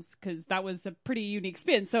Dalton's because that was a pretty unique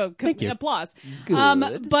spin. So Thank you. applause.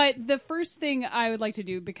 Good. But the first thing I would like to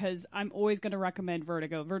do, because I'm always going to recommend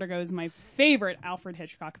Vertigo. Vertigo is my favorite Alfred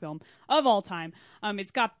Hitchcock film of all time.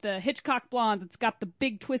 It's got the Hitchcock blondes. It's got the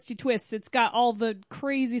big twisty twists. It's got all the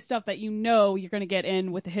crazy stuff that you're going to get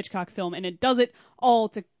in with the Hitchcock film, and it does it all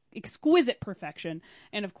to exquisite perfection.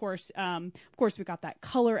 And of course we got that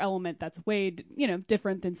color element that's way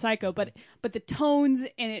different than Psycho, but the tones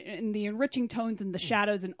and the enriching tones and the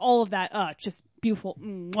shadows and all of that, just beautiful.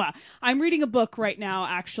 Mwah. I'm reading a book right now.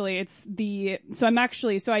 Actually,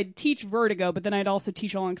 so I teach Vertigo, but then I'd also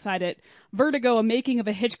teach alongside it Vertigo: A Making of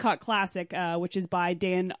a Hitchcock Classic, which is by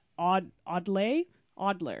Dan Adler.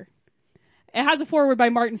 It has a foreword by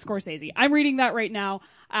Martin Scorsese. I'm reading that right now.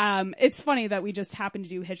 It's funny that we just happened to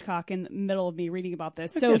do Hitchcock in the middle of me reading about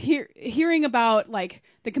this. So hearing about like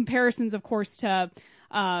the comparisons, of course, to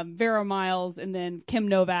Vera Miles and then Kim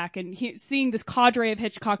Novak, and seeing this cadre of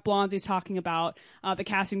Hitchcock blondes he's talking about, the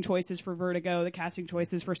casting choices for Vertigo, the casting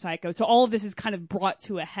choices for Psycho. So all of this is kind of brought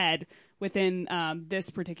to a head within this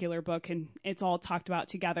particular book, and it's all talked about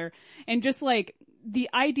together. And just like the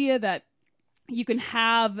idea that you can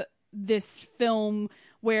have this film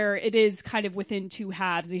where it is kind of within two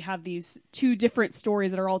halves. You have these two different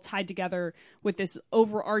stories that are all tied together with this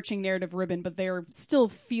overarching narrative ribbon, but they're still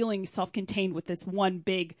feeling self-contained with this one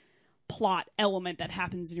big plot element that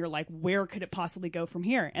happens and you're like, where could it possibly go from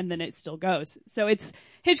here? And then it still goes. So it's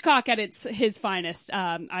Hitchcock at his finest.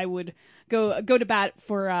 I would go to bat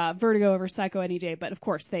for Vertigo over Psycho any day, but of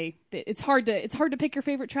course it's hard to pick your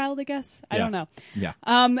favorite child, I guess. I don't know. Yeah.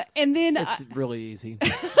 And then It's really easy.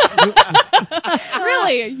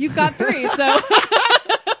 really, you've got 3, so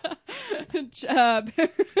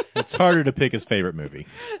It's harder to pick his favorite movie.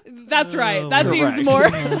 that's right. That Correct. seems more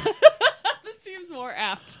that seems more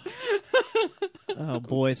apt. Oh,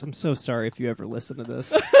 boys, I'm so sorry if you ever listen to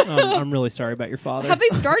this. I'm really sorry about your father. Have they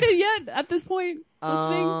started yet at this point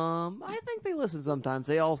listening? I think they listen sometimes.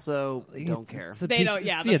 They also don't care. It's a They piece- don't.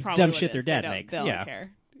 Yeah, it's, that's it's probably dumb what shit it their is. dad They don't- makes. They don't Yeah.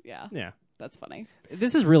 care. Yeah, Yeah. that's funny.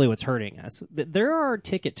 This is really what's hurting us. There are a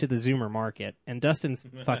ticket to the Zoomer market, and Dustin's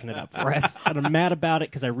fucking it up for us. And I'm mad about it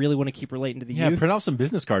because I really want to keep relating to the Yeah, youth. print off some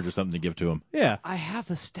business cards or something to give to him. Yeah. I have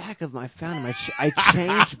a stack of my found them. I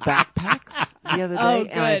changed backpacks the other day, Oh,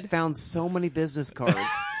 and I good. found so many business cards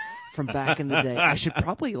from back in the day. I should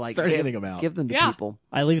probably Start handing 'em out. give them to Yeah. people.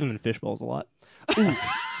 I leave them in fish bowls a lot. With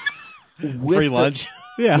Free the- lunch.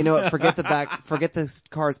 Yeah. You know what? Forget the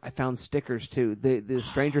cards. I found stickers too. The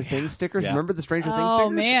Stranger Things stickers. Yeah. Remember the Stranger Things Oh,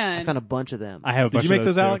 stickers? man. I found a bunch of them. I have a Did bunch you make of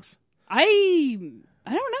those, too. Alex?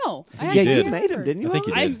 I don't know. I yeah, actually did. you can't made them, remember. didn't you? I think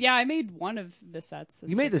you Alex? did. I made one of the sets.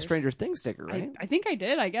 You made the stickers. Stranger Things sticker, right? I think I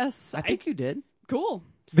did. I guess. I think you did. Cool.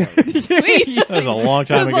 Sweet. Sweet. That was a long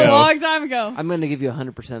time That ago. was a long time ago. I'm going to give you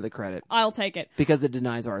 100% of the credit I'll take it. because it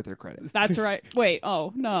denies Arthur credit. That's right. Wait.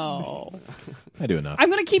 Oh no. I do enough. I'm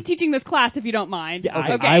going to keep teaching this class if you don't mind.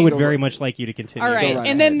 Yeah, Okay. I would Go very right. much like you to continue. All right. right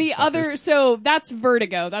And then ahead, the other, fuckers. so that's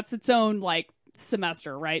Vertigo. That's its own like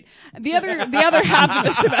semester, right? The other half of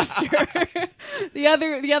the semester,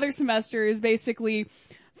 the other semester is basically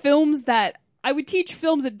films that I would teach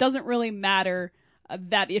films that doesn't really matter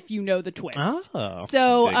that if you know the twist. Oh.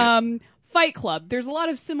 So, Dig it. Fight Club. There's a lot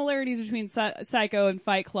of similarities between Psycho and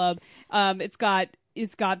Fight Club. It's got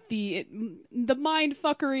the mind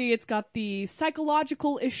fuckery. It's got the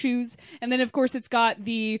psychological issues, and then of course it's got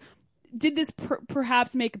the did this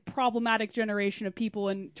perhaps make a problematic generation of people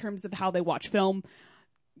in terms of how they watch film?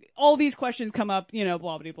 All these questions come up, blah,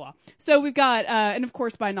 blah, blah. So we've got, and of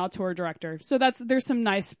course by an auteur director. So there's some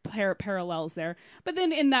nice parallels there. But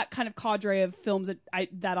then in that kind of cadre of films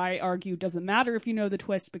that I argue doesn't matter if you know the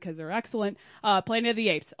twist because they're excellent. Planet of the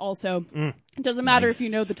Apes also. It doesn't matter if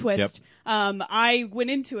you know the twist. Yep. I went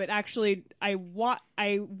into it actually, I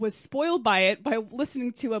was spoiled by it by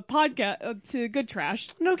listening to a podcast, to Good Trash.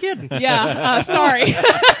 No kidding. Yeah, sorry.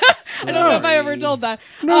 I don't know if I ever told that.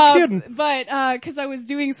 No kidding. But because I was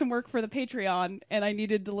doing some work for the Patreon and I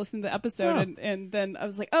needed to listen to the episode, and then I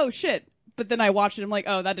was like, oh shit. But then I watched it. I'm like,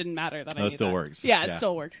 oh, that didn't matter. That I No, it knew still that. works. Yeah, it Yeah.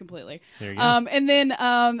 still works completely. There you go. And then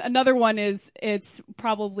another one is it's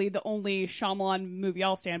probably the only Shyamalan movie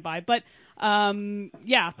I'll stand by. But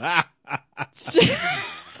yeah,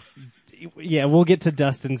 Yeah, we'll get to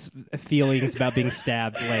Dustin's feelings about being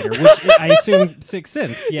stabbed later, which I assume Sixth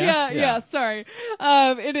Sense. Yeah. yeah. Sorry,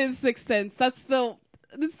 it is Sixth Sense. It's the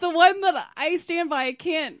one that I stand by. I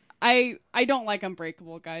can't. I don't like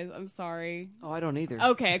Unbreakable, guys. I'm sorry. Oh, I don't either.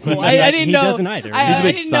 Okay, cool. He- I didn't he know. doesn't either. I, He's a I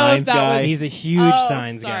big didn't know if signs that guy. was. He's a huge Oh,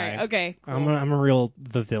 signs sorry. guy. Okay, cool. I'm a real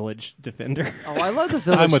The Village defender. Oh, I love the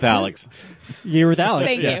Village. I'm with too. Alex. You're with Alex.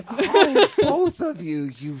 Thank yeah. you. Oh, both of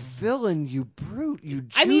you villain, you brute, you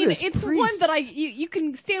Judas I mean, it's priests. one that you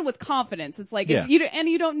can stand with confidence. It's like Yeah.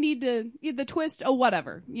 you don't need to the twist. Oh,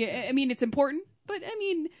 whatever. Yeah, I mean, it's important, but I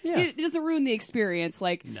mean, Yeah. it doesn't ruin the experience.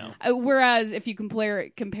 Like, No. Whereas if you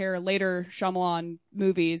compare later Shyamalan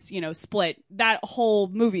movies, Split, that whole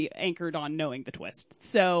movie anchored on knowing the twist.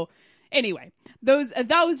 So anyway, those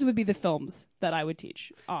would be the films that I would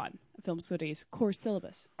teach on Film Studies course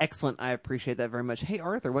syllabus. Excellent. I appreciate that very much. Hey,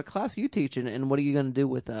 Arthur, what class are you teaching, and what are you going to do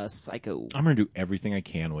with Psycho? I'm going to do everything I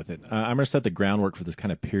can with it. I'm going to set the groundwork for this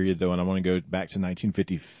kind of period, though, and I want to go back to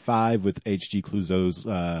 1955 with H.G. Clouseau's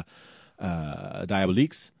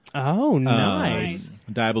Diaboliques. Oh, nice.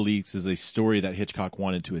 Diaboliques is a story that Hitchcock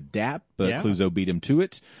wanted to adapt, but Yeah. Clouseau beat him to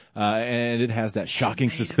it, and it has that shocking,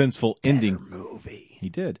 suspenseful ending. Movie. He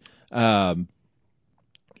did. I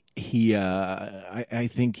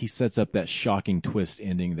think he sets up that shocking twist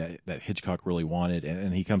ending that Hitchcock really wanted,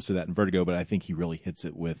 and he comes to that in Vertigo, but I think he really hits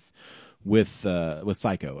it with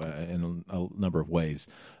Psycho in a number of ways.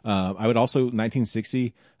 I would also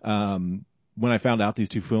 1960. When I found out these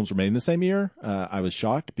two films were made in the same year, I was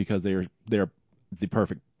shocked because they're the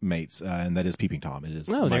perfect mates, and that is Peeping Tom. It is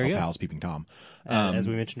Oh, there Michael you go. Powell's Peeping Tom. As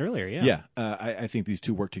we mentioned earlier, yeah. Yeah, I think these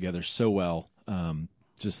two work together so well,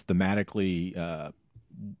 just thematically,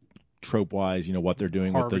 trope wise, what they're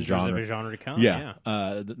doing with the Harbingers genre. of a genre to come. Yeah,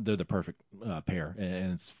 they're the perfect pair,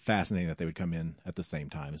 and it's fascinating that they would come in at the same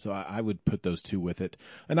time. So I would put those two with it,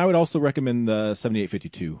 and I would also recommend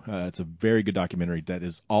 7852. It's a very good documentary that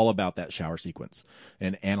is all about that shower sequence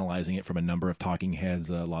and analyzing it from a number of talking heads,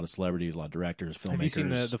 a lot of celebrities, a lot of directors, filmmakers. Have you seen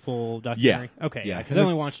the full documentary? Yeah. Okay, Yeah, because I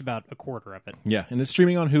only watched about a quarter of it. Yeah, and it's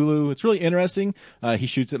streaming on Hulu. It's really interesting. He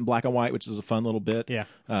shoots it in black and white, which is a fun little bit. Yeah.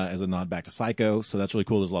 As a nod back to Psycho, so that's really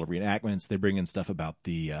cool. There's a lot of reenactments. They bring in stuff about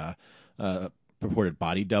the purported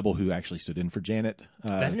body double who actually stood in for Janet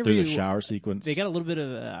through the shower sequence. They got a little bit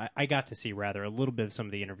of I got to see rather a little bit of some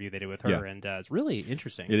of the interview they did with her, Yeah. and it's really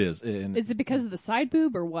interesting. It is. And Is it because of the side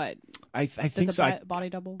boob or what? I think The so. body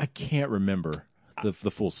double? I can't remember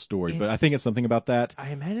the full story, but I think it's something about that. I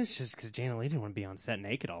imagine it's just because Janet Leigh didn't want to be on set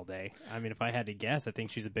naked all day. I mean, if I had to guess, I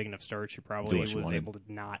think she's a big enough star she probably what she was wanted. able to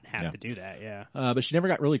not have Yeah. to do that. Yeah. But she never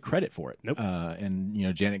got really credit for it. Nope. And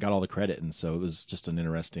Janet got all the credit, and so it was just an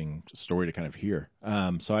interesting story to kind of hear.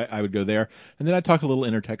 So I would go there, and then I'd talk a little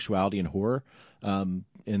intertextuality and horror.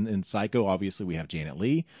 In Psycho, obviously, we have Janet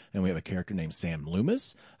Leigh, and we have a character named Sam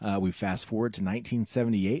Loomis. We fast forward to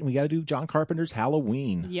 1978, and we got to do John Carpenter's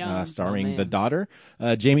Halloween, Yum. starring Oh, man. the daughter,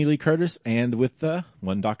 Jamie Lee Curtis, and with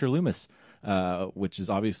one Dr. Loomis, which is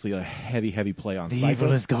obviously a heavy play on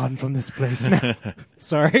Psycho. gone from this place now.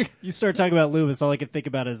 Sorry. You start talking about Loomis, all I can think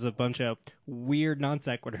about is a bunch of weird non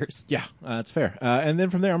sequiturs. Yeah, that's fair. And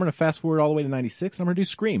then from there, I'm going to fast forward all the way to 96, and I'm going to do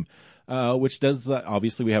Scream, which does,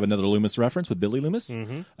 obviously, we have another Loomis reference with Billy Loomis,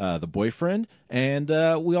 the boyfriend, and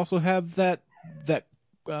we also have that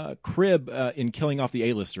crib in killing off the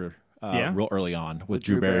A-lister real early on with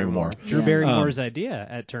Drew Barrymore. Drew Yeah. Barrymore's idea,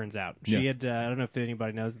 it turns out. She Yeah. had, I don't know if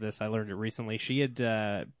anybody knows this, I learned it recently. She had,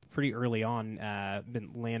 pretty early on,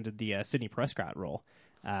 landed the Sidney Prescott role.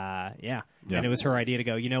 Yeah. And it was her idea to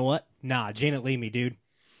go, you know what? Nah, Janet Leigh me, dude.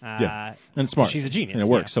 Yeah, and smart. She's a genius. and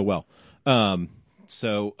it works yeah. so well.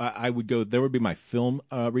 So I would go. There would be my film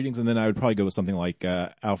readings, and then I would probably go with something like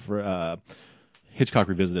Alfred Hitchcock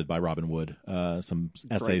Revisited by Robin Wood. Some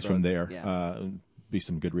essays from book. there. Yeah. Be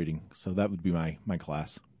some good reading. So that would be my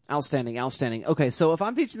class. Outstanding. Okay, so if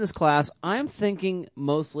I'm teaching this class, I'm thinking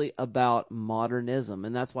mostly about modernism,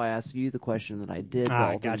 and that's why I asked you the question that I did,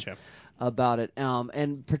 Dalton, Gotcha. about it,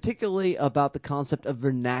 and particularly about the concept of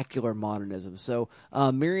vernacular modernism. So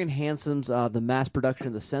Marian Hanson's The Mass Production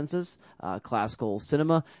of the Senses, Classical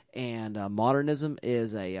Cinema, and Modernism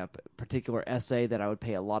is a particular essay that I would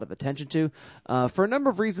pay a lot of attention to for a number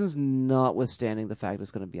of reasons, notwithstanding the fact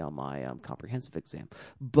it's going to be on my comprehensive exam.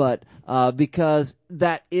 But because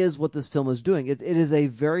that is what this film is doing. It is a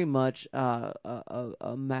very much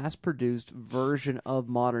a mass-produced version of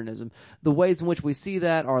modernism. The ways in which we see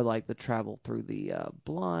that are like the travel through the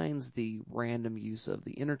blinds, the random use of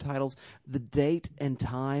the intertitles, the date and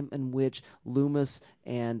time in which Loomis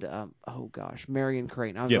and Marion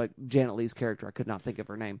Crane. I was like Janet Leigh's character. I could not think of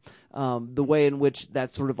her name. The way in which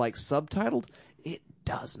that's sort of like subtitled, it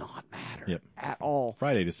does not matter at all.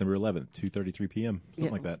 Friday, December 11th, 2:33 p.m.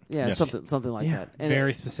 Something like that. Yeah, something like that. And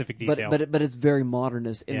very specific detail. But it's very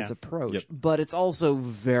modernist in its approach. Yep. But it's also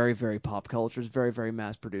very, very pop culture. It's very, very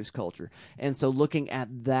mass-produced culture. And so looking at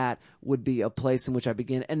that would be a place in which I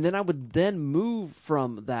begin. And then I would then move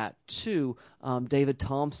from that to David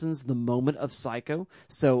Thompson's The Moment of Psycho.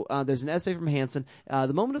 So there's an essay from Hanson.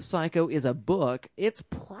 The Moment of Psycho is a book. It's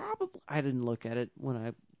probably, I didn't look at it when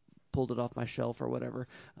I pulled it off my shelf or whatever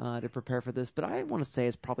to prepare for this, but I want to say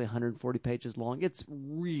it's probably 140 pages long. It's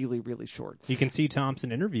really, really short. You can see Thompson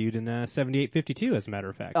interviewed in 7852, as a matter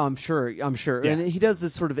of fact. I'm sure. Yeah. And he does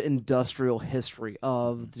this sort of industrial history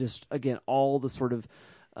of just, again, all the sort of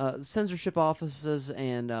censorship offices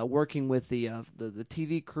and working with the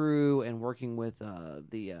TV crew and working with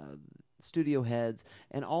the studio heads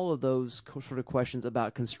and all of those sort of questions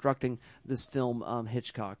about constructing this film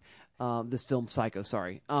Hitchcock. This film Psycho,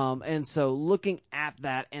 sorry. And so looking at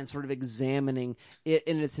that and sort of examining it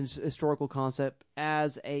in its historical concept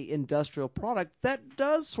as a industrial product that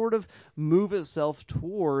does sort of move itself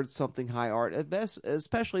towards something high art,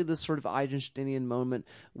 especially this sort of Eisensteinian moment,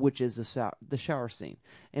 which is the shower scene.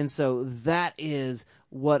 And so that is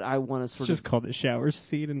what I want to sort Just of... call the shower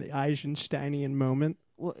scene in the Eisensteinian moment.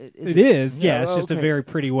 Well, It is. Yeah, it's oh, just a okay. very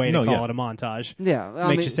pretty way to No, call yeah. it a montage. Yeah. I Makes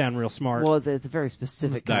mean, you sound real smart. Well, it's a very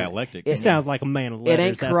specific... It's dialectic. It sounds like a man of It letters,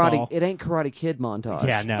 ain't that's karate. all. It ain't Karate Kid montage.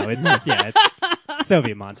 Yeah, no, it's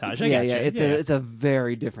Soviet montage. I yeah, gotcha. it's a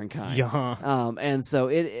very different kind. Yeah. And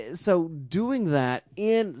so doing that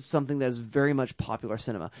in something that is very much popular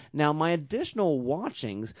cinema. Now, my additional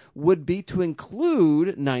watchings would be to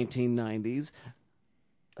include 1990s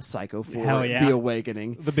Psycho 4, Hell yeah. The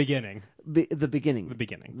Awakening, The beginning. the beginning, The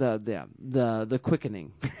beginning. the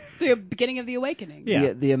quickening, The beginning of the awakening.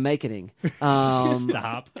 Yeah. the amakening.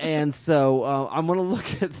 Stop. And so I'm going to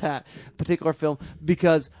look at that particular film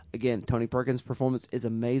because, again, Tony Perkins' performance is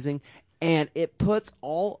amazing, and it puts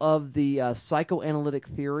all of the psychoanalytic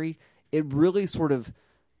theory, it really sort of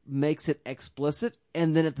makes it explicit,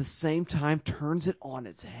 and then at the same time turns it on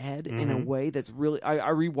its head in a way that's really... I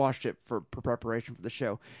rewatched it for preparation for the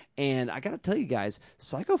show, and I gotta tell you guys,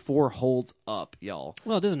 Psycho 4 holds up, y'all.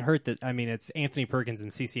 Well, it doesn't hurt that, I mean, it's Anthony Perkins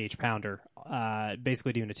and CCH Pounder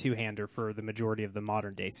basically doing a two-hander for the majority of the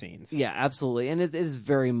modern-day scenes. Yeah, absolutely. And it is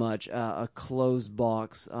very much a closed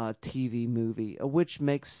box TV movie, which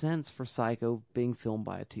makes sense for Psycho being filmed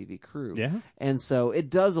by a TV crew. Yeah. And so it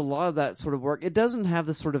does a lot of that sort of work. It doesn't have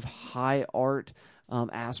the sort of high art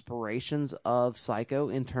aspirations of Psycho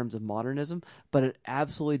in terms of modernism, but it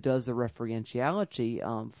absolutely does the referentiality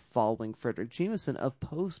following Frederick Jameson of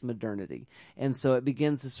post-modernity. And so it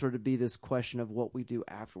begins to sort of be this question of what we do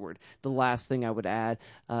afterward. The last thing I would add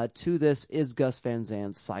to this is Gus Van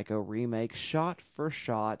Sant's Psycho remake, shot for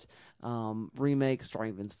shot remake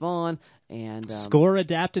starring Vince Vaughn and Score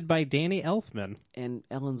adapted by Danny Elfman. and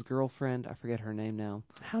Ellen's girlfriend. I forget her name now.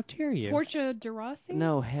 How dare you? Portia de Rossi?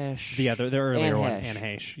 No, Hesh. The earlier Anne one, Hesh. Anne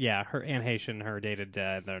Heche. Yeah, Anne Heche and her dated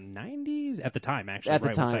in the 90s at the time, actually. At the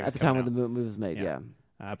right when time, Psycho's at the time when coming the movie was made, out.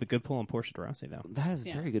 yeah. But good pull on Portia de Rossi, though. That is a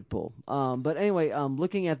Yeah. very good pull. But anyway,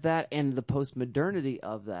 looking at that and the post-modernity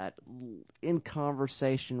of that in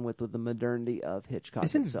conversation with the modernity of Hitchcock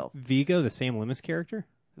Isn't itself. Vigo the Sam Loomis character?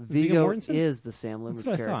 Vigo Mortensen? is the Sam Loomis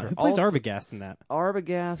That's what I character. thought. Who plays Also, Arbogast in that?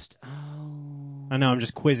 Arbogast, I know, I'm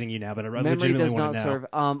just quizzing you now, but I memory legitimately does want not to know.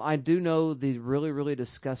 serve. I do know the really, really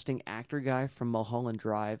disgusting actor guy from Mulholland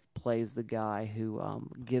Drive plays the guy who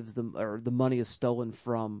gives them, or the money is stolen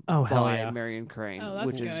from Oh, hell by yeah. Marion Crane, Oh, that's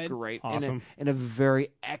which is good. great. Awesome. And a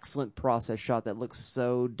very excellent process shot that looks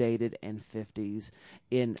so dated and 50s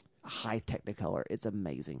in high Technicolor. It's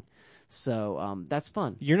amazing. So that's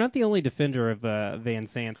fun. You're not the only defender of Van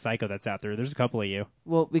Sant Psycho that's out there. There's a couple of you.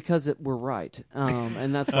 Well, because we're right,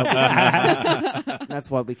 and that's why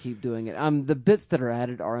that's why we keep doing it. The bits that are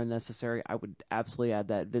added are unnecessary. I would absolutely add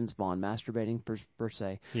that Vince Vaughn masturbating per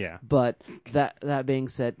se. Yeah. But that being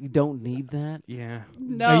said, you don't need that. Yeah.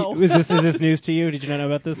 No. Is this news to you? Did you not know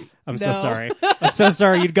about this? I'm so No. sorry. I'm so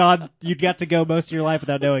sorry. You'd got to go most of your life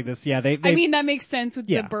without knowing this. Yeah. They I mean, that makes sense with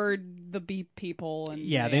Yeah. the beep people. And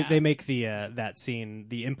yeah, they make the that scene,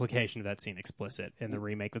 the implication of that scene explicit in the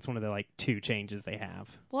remake. That's one of the two changes they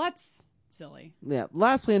have. Well, that's silly. Yeah.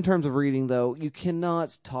 Lastly, in terms of reading, though, you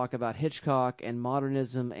cannot talk about Hitchcock and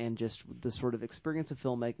modernism and just the sort of experience of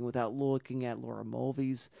filmmaking without looking at Laura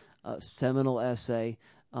Mulvey's seminal essay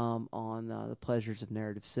on the pleasures of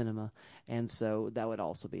narrative cinema, and so that would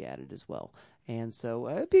also be added as well. And so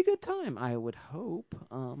it'd be a good time, I would hope,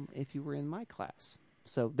 if you were in my class.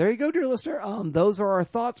 So there you go, dear listener. Those are our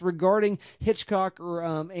thoughts regarding Hitchcock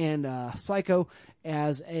and Psycho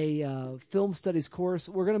as a film studies course.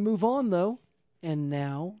 We're going to move on, though, and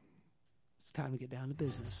now it's time to get down to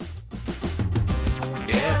business.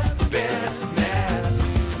 It's business.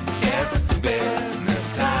 It's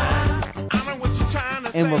business time. I know what you're trying to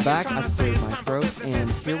say. And we're back. I've cleared my throat, and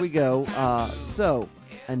here we go. So,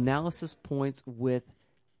 analysis points with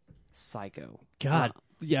Psycho. God.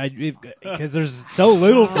 Yeah, because there's so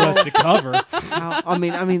little for us to cover. I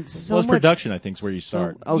mean, so Well, it's much production, I think, is where you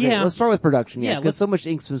start. Okay, Yeah. let's start with production. Yeah, Yeah, because so much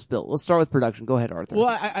ink's been spilled. Let's start with production. Go ahead, Arthur. Well,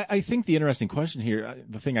 I think the interesting question here,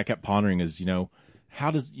 the thing I kept pondering is,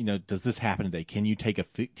 how does this happen today? Can you take a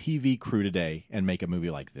TV crew today and make a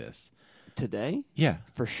movie like this? Today, Yeah,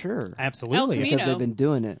 for sure, Absolutely. El Camino. because they've been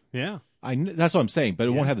doing it. Yeah. that's what I'm saying, but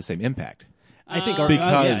it won't have the same impact. I think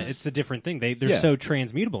Because- it's a different thing. They're Yeah. so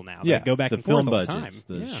transmutable now. Yeah, They go back the and film forth all the time. budgets,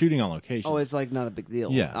 the Yeah. shooting on location. Oh, it's like not a big deal.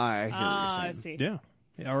 Yeah. I hear what you're I saying. see.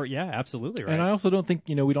 Yeah. Or absolutely right. And I also don't think,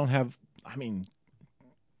 we don't have,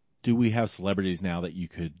 do we have celebrities now that you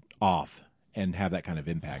could off and have that kind of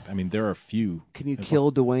impact? I mean, there are a few. Can you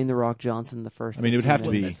kill Dwayne the Rock Johnson the first? I mean, it would 15 have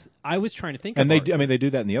to be. minutes? I was trying to think And of they do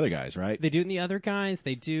that in the other guys, right? They do it in the other guys.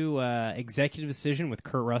 They do executive decision with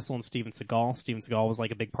Kurt Russell and Steven Seagal. Steven Seagal was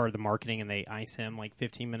like a big part of the marketing, and they ice him like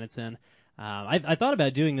 15 minutes in. I thought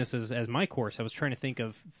about doing this as my course. I was trying to think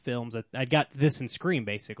of films that I'd got this in Scream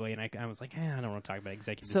basically, and I was like, I don't want to talk about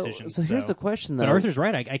executive decisions. So here's the question, though. But Arthur's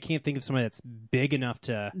right. I can't think of somebody that's big enough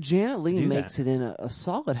to. Janet Leigh do makes that. it in a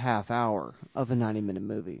solid half hour of a 90-minute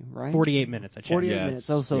movie, right? 48 minutes. I checked. 48 Yeah, minutes.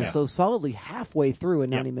 it's- So solidly halfway through a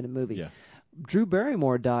 90-minute movie. Yeah. Drew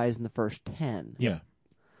Barrymore dies in the first 10. Yeah.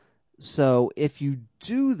 So if you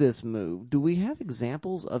do this move, do we have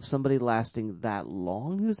examples of somebody lasting that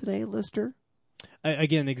long who's an A-lister?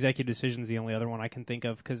 Again, Executive Decision is the only other one I can think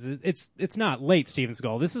of because it's not late Steven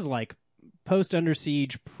Seagal. This is like post Under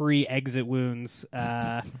Siege, pre-Exit Wounds.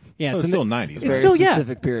 Yeah, So it's still 90s. It's Very still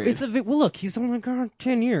specific period. It's well, look, he's only gone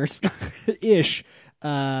 10 years ish.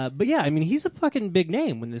 But yeah, I mean, he's a fucking big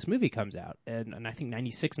name when this movie comes out, and I think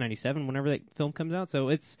 96, 97, whenever that film comes out. So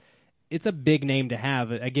it's a big name to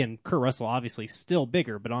have. Again, Kurt Russell obviously still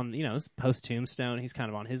bigger, but on this post Tombstone, he's kind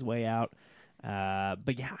of on his way out.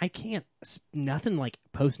 But yeah, I can't. Nothing like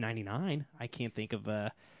post 99. I can't think of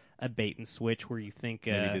a bait and switch where you think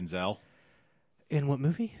Maybe Denzel. in what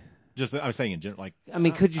movie? Just I was saying in general, like I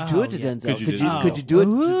mean, could you do it to yeah. Denzel? Could you do Could that? you do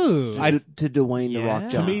it to Dwayne The Rock Yeah.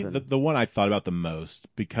 to me, Johnson? the one I thought about the most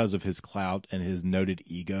because of his clout and his noted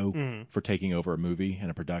ego Mm-hmm. for taking over a movie and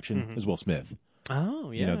a production is Will Smith.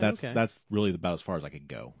 Oh, yeah. That's okay. that's really about as far as I could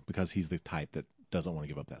go because he's the type that doesn't want to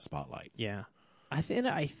give up that spotlight. Yeah, I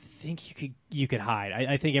think you could hide.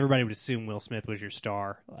 I think everybody would assume Will Smith was your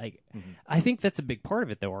star. Like, I think that's a big part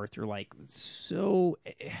of it, though, Arthur. Like, so,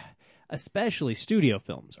 especially studio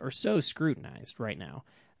films are so scrutinized right now.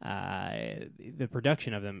 The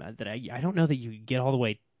production of them that I don't know that you get all the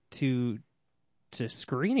way to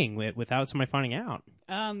screening without somebody finding out.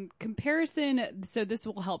 Comparison. So this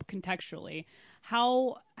will help contextually.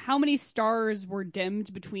 How many stars were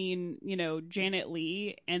dimmed between Janet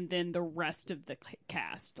Leigh and then the rest of the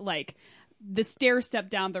cast? Like the stair step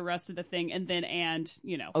down the rest of the thing, and then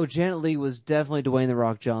Oh, Janet Leigh was definitely Dwayne The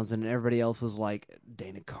Rock Johnson, and everybody else was like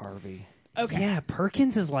Dana Carvey. Okay. Yeah,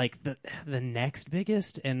 Perkins is like the next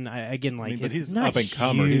biggest, and but it's he's not up and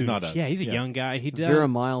comer. He's huge. not he's a yeah. young guy. He does. Vera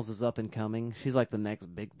Miles is up and coming. She's like the next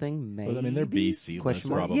big thing. Maybe. Well, I mean, they're B-C list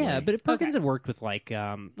Question mark? probably. Yeah, but Perkins Okay. had worked with like,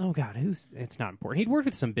 oh god, it's not important. He'd worked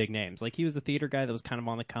with some big names. Like he was a theater guy that was kind of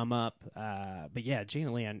on the come up. But yeah,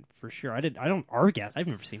 Janet Leigh, for sure. I've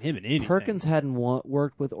never seen him in anything. Perkins hadn't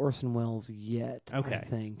worked with Orson Welles yet. Okay. I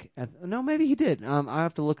think. No, maybe he did. I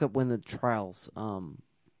have to look up when the trials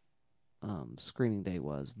screening day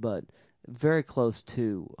was, but very close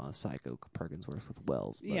to Psycho. Perkins works with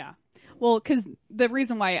Wells. But. Yeah. Well, because the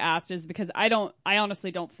reason why I asked is because I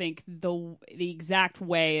honestly don't think the exact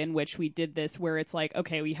way in which we did this, where it's like,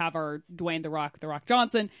 okay, we have our Dwayne The Rock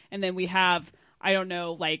Johnson, and then we have, I don't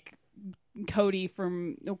know, like Corey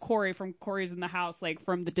from Corey's in the House, like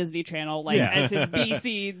from the Disney Channel, like Yeah. as his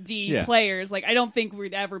BCD Yeah. players. Like I don't think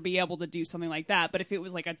we'd ever be able to do something like that. But if it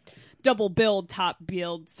was like a double build, top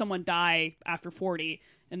build, someone die after 40,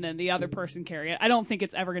 and then the other person carry it, I don't think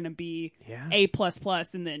it's ever going to be Yeah. A++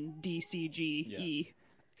 and then DCGE.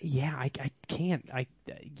 Yeah, I can't. I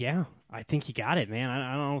think he got it, man.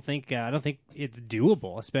 I don't think it's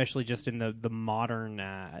doable, especially just in the modern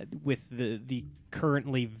with the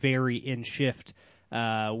currently very in shift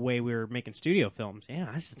way we're making studio films.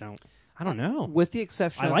 Yeah, I don't know. With the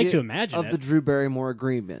exception, I of like the, to imagine of it. the Drew Barrymore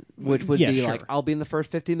agreement, which would Yeah, be sure. like, I'll be in the first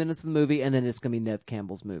 15 minutes of the movie, and then it's going to be Nev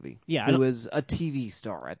Campbell's movie. Yeah, I who don't- is a TV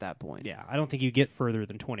star at that point. Yeah, I don't think you get further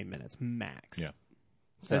than 20 minutes max. Yeah.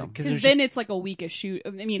 So- Because then it's like a week of shoot.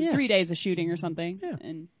 I mean, Yeah. 3 days of shooting or something, Yeah.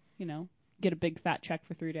 and get a big fat check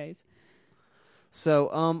for 3 days.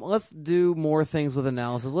 So let's do more things with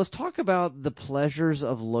analysis. Let's talk about the pleasures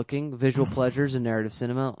of looking, visual pleasures in narrative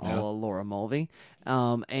cinema, a la Laura Mulvey.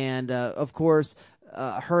 And of course,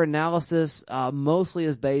 her analysis mostly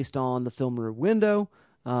is based on the film Rear Window,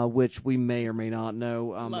 which we may or may not know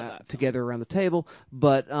Love that together around the table.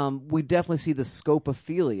 But we definitely see the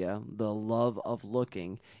scopophilia, the love of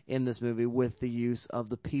looking, in this movie with the use of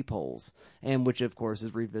the peepholes, and which, of course,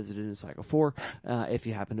 is revisited in Psycho 4. If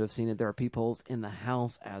you happen to have seen it, there are peepholes in the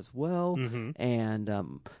house as well.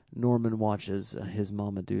 And Norman watches his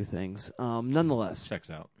mama do things. Nonetheless,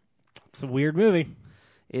 Checks out. It's a weird movie.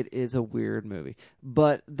 it is a weird movie.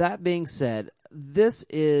 But that being said, this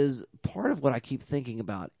is part of what I keep thinking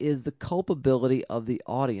about is the culpability of the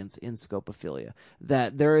audience in scopophilia.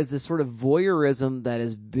 That there is this sort of voyeurism that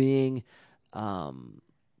is being,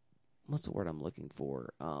 what's the word I'm looking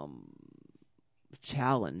for?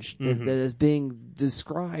 Challenged. That is being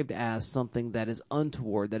described as something that is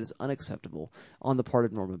untoward, that is unacceptable on the part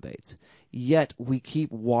of Norman Bates. Yet we keep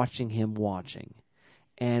watching him watching.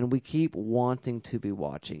 And we keep wanting to be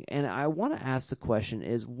watching. And I want to ask the question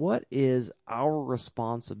is, what is our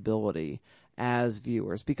responsibility as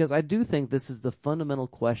viewers? Because I do think this is the fundamental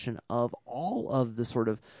question of all of the sort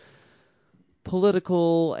of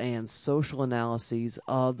political and social analyses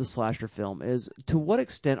of the slasher film is, to what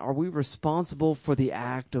extent are we responsible for the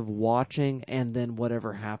act of watching and then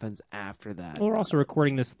whatever happens after that? Well, we're also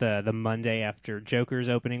recording this the Monday after Joker's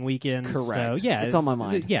opening weekend. Correct. So, yeah, It's on my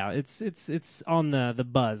mind. Yeah, it's on the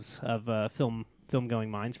buzz of film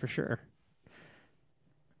going minds for sure.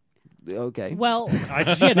 Okay. Well,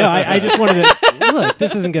 I just wanted to look.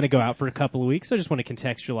 This isn't going to go out for a couple of weeks, so I just want to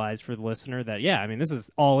contextualize for the listener that this is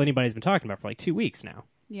all anybody's been talking about for like 2 weeks now.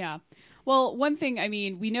 yeah. Well, one thing, I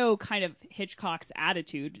mean, we know kind of Hitchcock's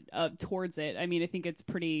attitude towards it. I mean, I think it's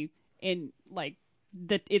pretty in like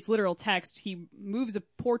its literal text. He moves a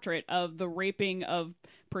portrait of the raping of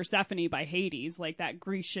Persephone by Hades, like that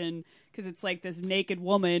Grecian, because it's like this naked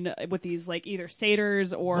woman with these like either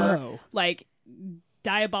satyrs or Whoa. like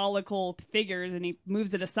diabolical figures, and he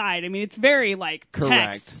moves it aside. I mean, it's very like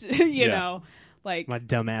Correct. text, you Yeah. know, like My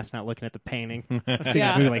dumbass not looking at the painting. I've seen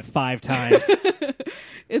Yeah. this movie like 5 times.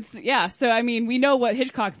 it's yeah. So I mean, we know what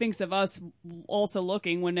Hitchcock thinks of us also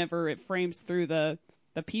looking whenever it frames through the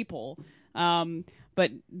people.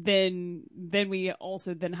 But then we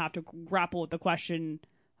also then have to grapple with the question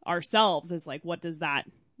ourselves, is like, what does that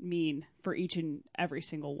mean for each and every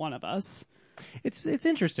single one of us? It's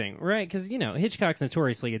interesting, right? Because Hitchcock's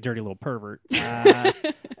notoriously a dirty little pervert,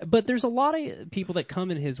 but there's a lot of people that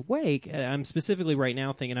come in his wake. I'm specifically right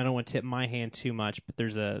now thinking, I don't want to tip my hand too much, but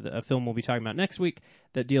there's a film we'll be talking about next week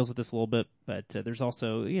that deals with this a little bit. But there's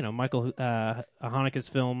also Michael Haneke's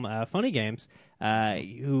film Funny Games,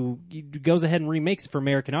 who goes ahead and remakes it for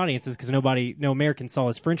American audiences because no American saw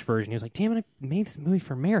his French version. He was like, "Damn it, I made this movie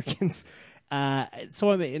for Americans."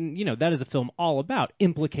 So I mean, that is a film all about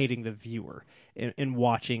implicating the viewer in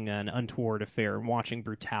watching an untoward affair, and watching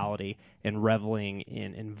brutality and reveling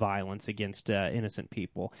in violence against innocent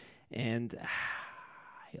people. And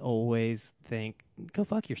I always think, go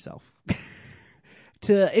fuck yourself.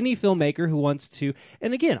 To any filmmaker who wants to,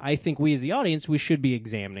 and again, I think we as the audience, we should be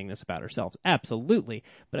examining this about ourselves, absolutely.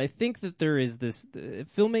 But I think that there is this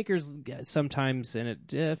filmmakers sometimes, and it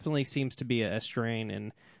definitely seems to be a strain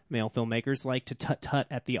in male filmmakers, like to tut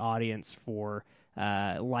at the audience for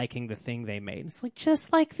liking the thing they made. It's like,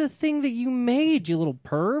 just like the thing that you made, you little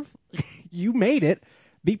perv. You made it.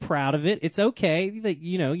 Be proud of it. It's okay that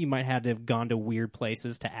you might have to have gone to weird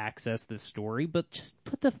places to access this story, but just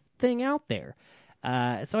put the thing out there.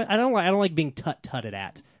 So I don't like being tutted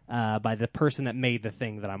at by the person that made the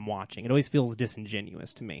thing that I'm watching. It always feels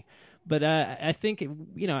disingenuous to me. But I think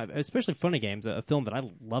especially Funny Games, a film that I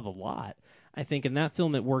love a lot. I think in that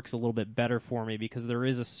film it works a little bit better for me because there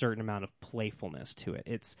is a certain amount of playfulness to it.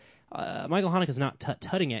 It's Michael Haneke is not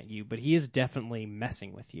tutting at you, but he is definitely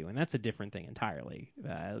messing with you, and that's a different thing entirely,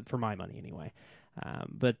 for my money anyway.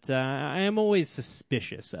 But I am always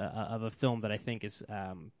suspicious of a film that I think is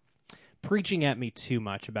preaching at me too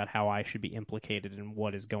much about how I should be implicated in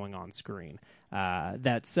what is going on screen.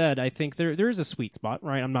 That said, I think there is a sweet spot,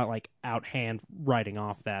 right? I'm not like outhand writing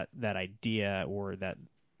off that idea or that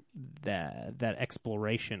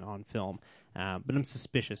exploration on film, but I'm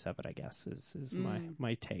suspicious of it, I guess, is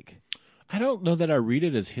my take. I don't know that I read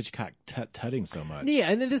it as Hitchcock tutting so much. Yeah,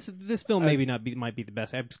 and then this film might be the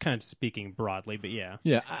best. I'm just kind of speaking broadly, but yeah.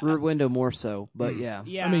 Yeah. Rear Window more so, but yeah.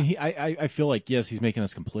 Yeah. I mean, I feel like, yes, he's making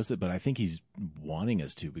us complicit, but I think he's wanting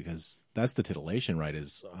us to, because that's the titillation, right?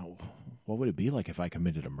 Is what would it be like if I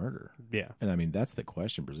committed a murder? Yeah. And I mean, that's the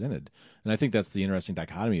question presented. And I think that's the interesting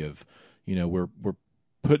dichotomy of, we're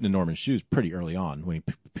put into Norman's shoes pretty early on when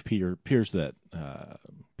he peers that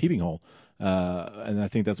peeping hole. And I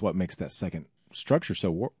think that's what makes that second structure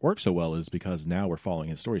work so well, is because now we're following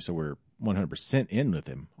his story. So we're 100% in with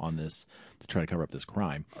him on this to try to cover up this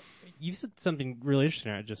crime. You said something really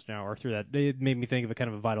interesting just now, Arthur, that it made me think of a kind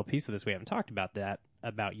of a vital piece of this we haven't talked about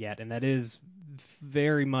yet, and that is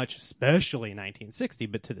very much, especially in 1960,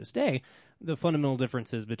 but to this day, the fundamental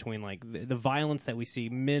differences between like the violence that we see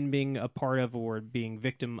men being a part of or being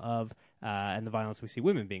victim of, and the violence we see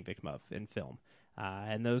women being victim of in film.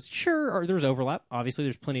 And those, there's overlap. Obviously,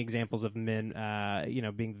 there's plenty of examples of men,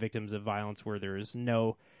 being victims of violence where there's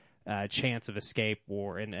no chance of escape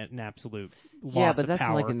or an absolute loss of power. Yeah, but that's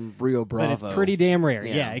like in Rio Bravo. But it's pretty damn rare.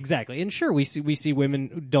 Yeah. Yeah, exactly. And sure, we see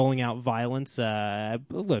women doling out violence.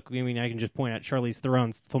 Look, I mean, I can just point out Charlize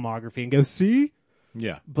Theron's filmography and go, see?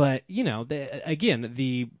 Yeah. But,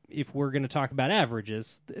 if we're going to talk about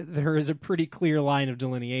averages, there is a pretty clear line of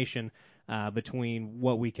delineation between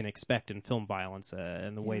what we can expect in film violence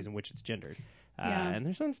and the ways in which it's gendered. And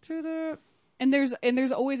there's something to that. And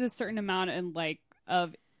there's always a certain amount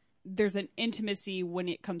there's an intimacy when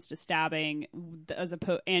it comes to stabbing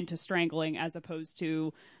and to strangling, as opposed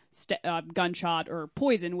to gunshot or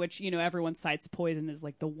poison, which everyone cites poison as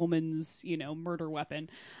like the woman's murder weapon.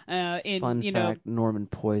 Fun fact: Norman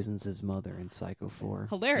poisons his mother in Psycho 4.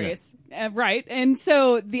 Hilarious, right? And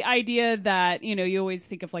so the idea that you always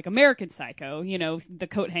think of like American Psycho, the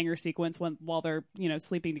coat hanger sequence while they're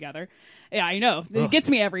sleeping together. Yeah, I know it gets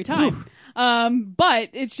me every time. But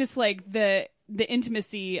it's just like the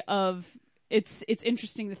intimacy of. It's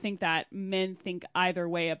interesting to think that men think either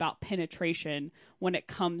way about penetration when it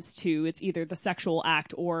comes to it's either the sexual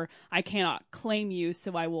act or I cannot claim you,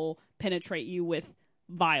 so I will penetrate you with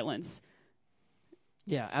violence.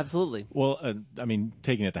 Yeah, absolutely. Well, I mean,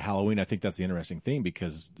 taking it to Halloween, I think that's the interesting thing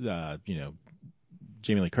because,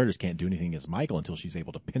 Jamie Lee Curtis can't do anything as Michael until she's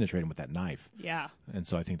able to penetrate him with that knife. Yeah. And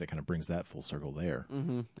so I think that kind of brings that full circle there.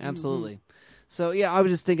 Mm-hmm. Absolutely. So, yeah, I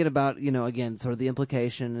was just thinking about, again, sort of the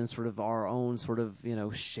implication and sort of our own sort of,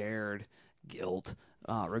 shared guilt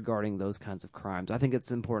regarding those kinds of crimes. I think it's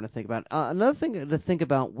important to think about. Another thing to think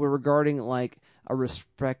about regarding like a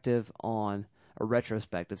retrospective on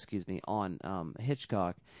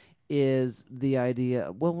Hitchcock is the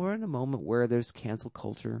idea, well, we're in a moment where there's cancel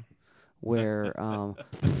culture, where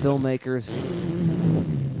filmmakers...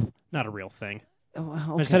 Not a real thing. Oh,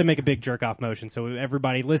 I okay. just had to make a big jerk off motion so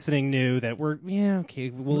everybody listening knew that we'll No,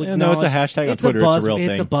 it's acknowledge. a hashtag on Twitter. It's it's a real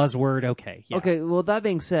It's thing. a buzzword. Okay. Yeah. Okay, well, that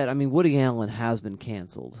being said, I mean, Woody Allen has been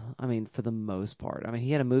canceled. I mean, for the most part. I mean,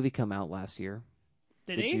 he had a movie come out last year.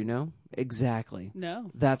 Did Did he? you know? Exactly.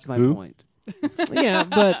 No. That's my Who? point. Yeah,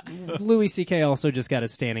 but Louis C.K. also just got a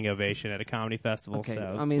standing ovation at a comedy festival. Okay,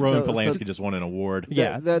 So I mean, Roman so Polanski just won an award.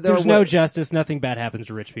 yeah, there there's are no wa- justice. Nothing bad happens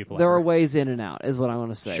to rich people. there ever. are ways in and out, is what I want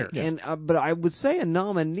to say. Sure. Yeah. And but I would say a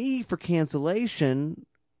nominee for cancellation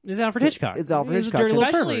It's Alfred Hitchcock. It's Alfred He's a Hitchcock. dirty little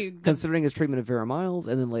Especially pervert. considering his treatment of Vera Miles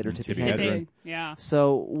and then later And Tippy Tippy Hedren. Hedren. Yeah.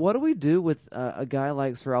 So what do we do with a guy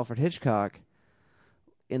like Sir Alfred Hitchcock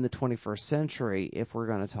in the 21st century if we're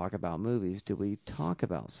going to talk about movies? Do we talk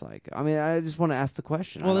about Psycho? I mean, I just want to ask the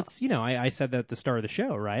question. Well, it's I said that at the start of the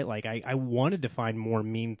show, right? Like I wanted to find more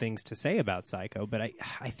mean things to say about Psycho, but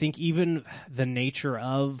I think even the nature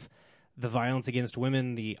of the violence against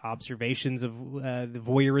women, the observations of the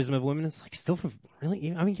voyeurism of women is like still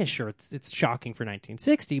really. I mean, yeah, sure, it's shocking for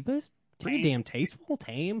 1960, but it's pretty damn tasteful,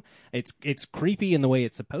 tame. It's creepy in the way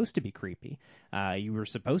it's supposed to be creepy. You were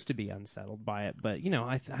supposed to be unsettled by it, but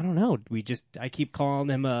I don't know. I keep calling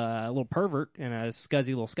him a little pervert and a scuzzy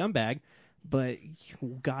little scumbag. But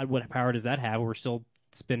God, what power does that have? We're still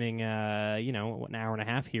spending an hour and a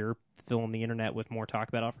half here filling the internet with more talk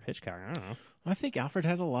about Alfred Hitchcock. I don't know. I think Alfred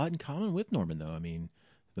has a lot in common with Norman, though. I mean,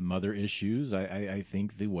 the mother issues. I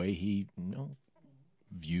think the way he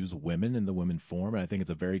views women and the women form, and I think it's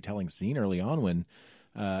a very telling scene early on when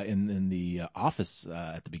in the office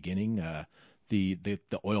at the beginning, the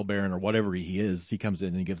oil baron or whatever he is, he comes in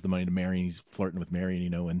and he gives the money to Mary and he's flirting with Mary,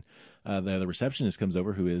 and the receptionist comes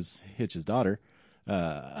over who is Hitch's daughter.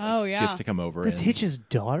 Oh, yeah. Gets to come over. That's and, Hitch's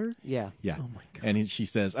daughter? yeah. Yeah. Oh, my God. And she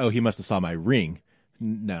says, "Oh, he must have saw my ring."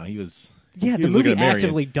 No, he was. Yeah, he the was looking movie at Mary.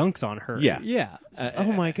 actively dunks on her. Yeah. Yeah.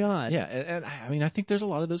 Oh, my God. Yeah, and I mean, I think there's a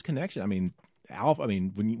lot of those connections. I mean,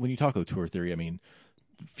 when you talk auteur theory, I mean,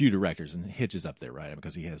 few directors, and Hitch is up there, right?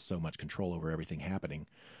 Because he has so much control over everything happening.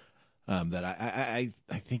 That I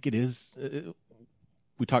think it is.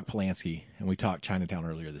 We talked Polanski and we talked Chinatown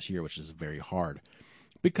earlier this year, which is very hard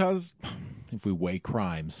because if we weigh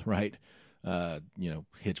crimes, right?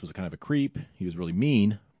 Hitch was a kind of a creep. He was really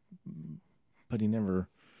mean, but he never,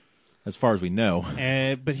 as far as we know.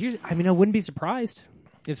 But I wouldn't be surprised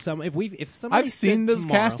if somebody I've seen those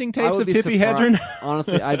casting I tapes would of be Tippy surprised- Hedren.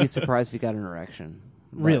 Honestly, I'd be surprised if he got an erection.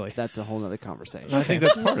 But Really? That's a whole other conversation. I think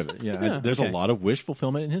that's part of it. Yeah, Yeah, there's okay. a lot of wish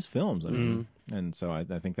fulfillment in his films. I mean, and so I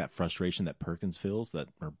think that frustration that Perkins feels,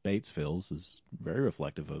 or Bates feels, is very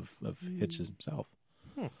reflective of Hitch himself.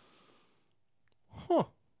 Huh.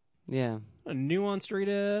 Yeah. A nuanced read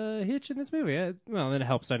of Hitch in this movie. Well, then it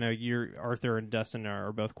helps. I know Arthur and Dustin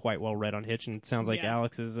are both quite well read on Hitch, and it sounds like Yeah.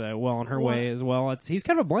 Alex is well on her way as well. He's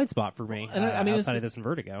kind of a blind spot for me. And I mean, outside of this and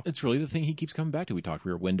Vertigo. It's really the thing he keeps coming back to. We talked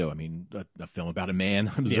Rear Window. I mean, a film about a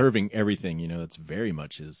man observing everything. That's very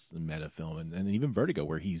much his meta film, and even Vertigo,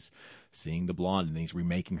 where he's seeing the blonde and he's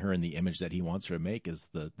remaking her in the image that he wants her to make. Is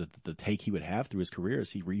the take he would have through his career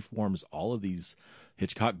as he reforms all of these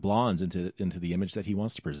Hitchcock blondes into the image that he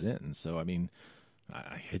wants to present. And so, I mean,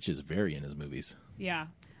 Hitch is very in his movies. Yeah.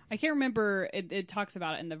 I can't remember, it talks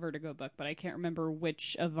about it in the Vertigo book, but I can't remember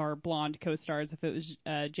which of our blonde co-stars, if it was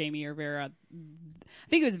Jamie or Vera. I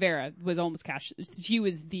think it was Vera, was almost cast. She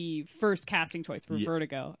was the first casting choice for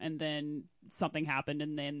Vertigo, and then something happened,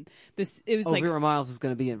 and then it was like... Vera Miles was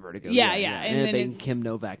going to be in Vertigo. Yeah. And And it then being it's- Kim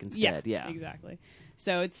Novak instead. Yeah. exactly.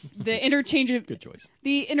 So it's the interchangeability. Good choice.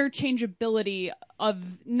 The interchangeability of,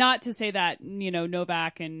 not to say that,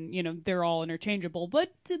 Novak and, they're all interchangeable,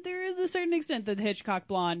 but there is a certain extent that the Hitchcock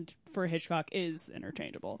blonde for Hitchcock is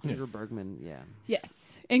interchangeable. Ingrid Bergman, yeah.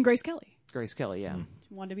 Yes. And Grace Kelly. Grace Kelly, yeah.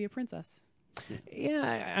 She wanted to be a princess. Yeah,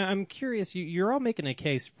 I'm curious. You're all making a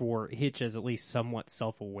case for Hitch as at least somewhat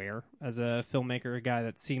self-aware as a filmmaker, a guy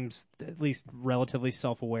that seems at least relatively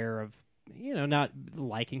self-aware of, not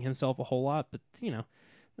liking himself a whole lot, but,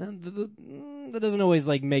 that doesn't always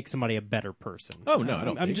make somebody a better person. Oh, no, I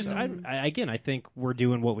don't I'm think just, so. I think we're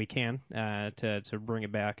doing what we can to bring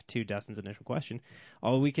it back to Dustin's initial question.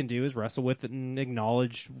 All we can do is wrestle with it and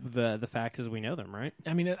acknowledge the facts as we know them, right?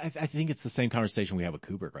 I mean, I think it's the same conversation we have with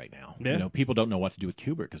Kubrick right now. Yeah. People don't know what to do with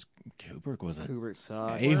Kubrick because Kubrick was Kubrick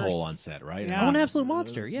sucks. a-hole on set, right? Yeah. Oh, an absolute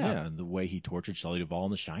monster, yeah. The way he tortured Shelley Duvall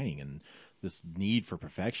in The Shining, and this need for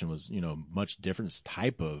perfection was, much different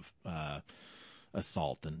type of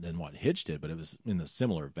assault than what Hitch did, but it was in a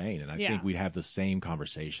similar vein. And I think we'd have the same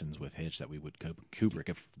conversations with Hitch that we would Kubrick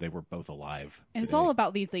if they were both alive. And it's all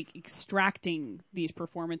about these extracting these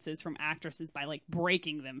performances from actresses by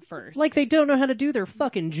breaking them first. Like they don't know how to do their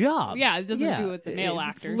fucking job. Yeah, it doesn't do it with the male It's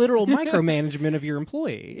actors. literal micromanagement of your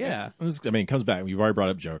employee. Yeah. It comes back. You've already brought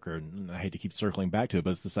up Joker, and I hate to keep circling back to it, but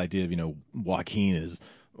it's this idea of, Joaquin is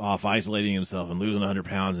off isolating himself and losing 100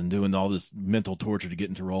 pounds and doing all this mental torture to get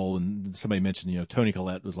into role. And somebody mentioned, Toni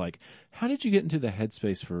Collette was like, how did you get into the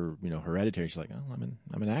headspace for, Hereditary? She's like, oh,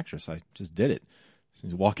 I'm an actress. I just did it.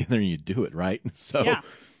 You walk in there and you do it, right? So, Yeah.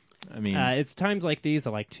 I mean, It's times like these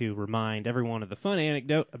I like to remind everyone of the fun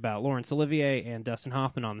anecdote about Laurence Olivier and Dustin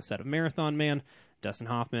Hoffman on the set of Marathon Man. Dustin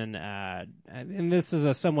Hoffman, and this is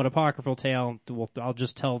a somewhat apocryphal tale. I'll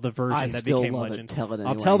just tell the version I that still became love it. legend. Tell it I'll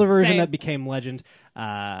anyway. tell the version Same. that became legend.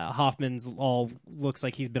 Hoffman's all looks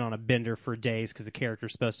like he's been on a bender for days because the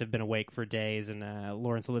character's supposed to have been awake for days. And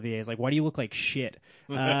Laurence Olivier is like, "Why do you look like shit?"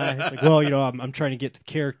 He's like, "Well, I'm trying to get to the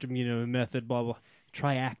character, method, blah blah."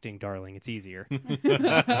 Try acting, darling. It's easier. And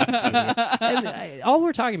all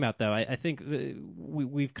we're talking about, though, I think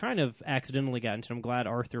we've kind of accidentally gotten to. I'm glad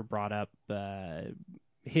Arthur brought up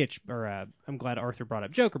Hitch, or I'm glad Arthur brought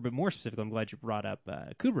up Joker, but more specifically, I'm glad you brought up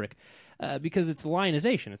Kubrick, because it's the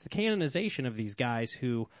lionization. It's the canonization of these guys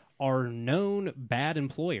who are known bad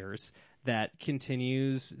employers that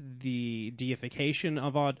continues the deification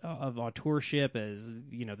of authorship as,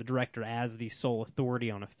 the director as the sole authority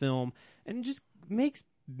on a film, and just makes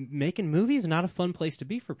making movies not a fun place to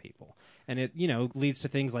be for people. And it, leads to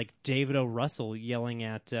things like David O. Russell yelling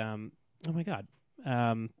at, oh my God,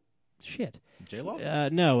 shit. J-Lo?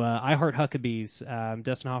 No, I Heart Huckabees,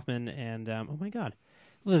 Dustin Hoffman, and, oh my God.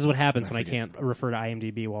 This is what happens when I can't refer to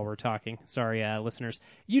IMDb while we're talking. Sorry, listeners.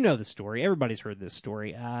 You know the story. Everybody's heard this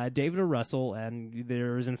story. David O. Russell, and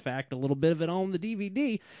there's, in fact, a little bit of it on the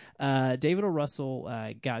DVD. David O. Russell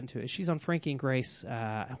got into it. She's on Frankie and Grace.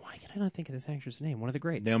 Why can I not think of this actress' name? One of the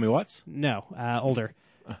greats. Naomi Watts? No, older.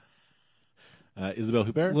 Isabel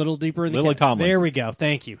Huppert? A little deeper in the Lily Tomlin. There we go.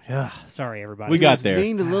 Thank you. Ugh, sorry, everybody. We got there.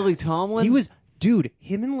 Mean to Lily Tomlin? He was... Dude,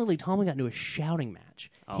 him and Lily Tomlin got into a shouting match.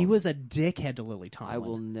 He was a dickhead to Lily Tomlin. I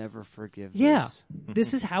will never forgive Yeah, this.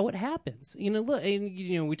 this is how it happens. Look,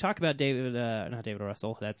 and, we talk about David, not David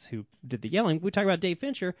Russell. That's who did the yelling. We talk about Dave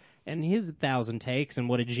Fincher and his 1,000 takes and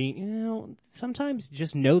what a genius. Sometimes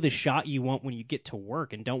just know the shot you want when you get to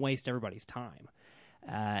work and don't waste everybody's time.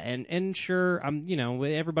 And sure,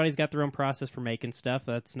 everybody's got their own process for making stuff.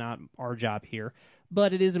 That's not our job here.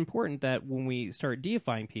 But it is important that when we start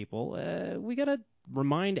deifying people, we got to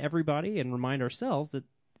remind everybody and remind ourselves that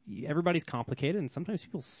everybody's complicated and sometimes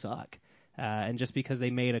people suck. And just because they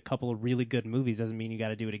made a couple of really good movies doesn't mean you got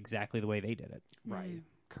to do it exactly the way they did it. Right.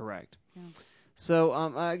 Correct. Yeah. So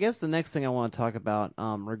I guess the next thing I want to talk about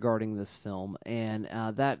regarding this film, and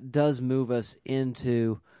that does move us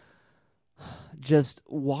into just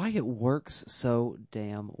why it works so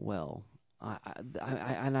damn well.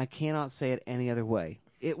 And I cannot say it any other way.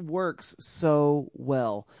 It works so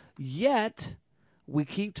well. Yet, we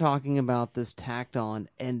keep talking about this tacked-on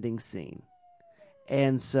ending scene.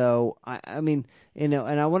 And so, I mean, and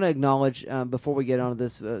I want to acknowledge, before we get on to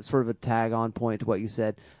this sort of a tag-on point to what you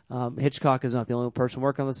said, Hitchcock is not the only person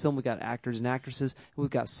working on this film. We've got actors and actresses. We've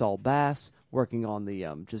got Saul Bass working on the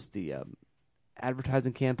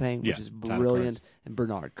advertising campaign, which is brilliant, and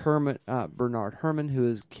Bernard Herrmann, who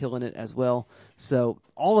is killing it as well. So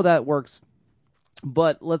all of that works.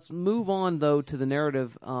 But let's move on, though, to the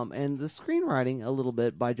narrative and the screenwriting a little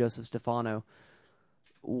bit by Joseph Stefano.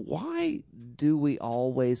 why do we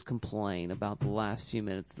always complain about the last few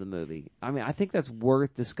minutes of the movie? I mean, I think that's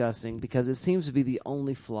worth discussing because it seems to be the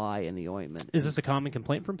only fly in the ointment. Is this a common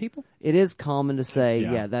complaint from people? It is common to say,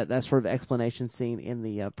 Yeah. that sort of explanation scene in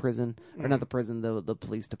the prison, or not the prison, the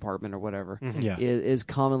police department or whatever, Yeah. is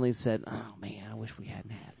commonly said, oh man, I wish we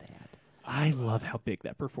hadn't had that. I love how big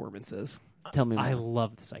that performance is. Tell me more. I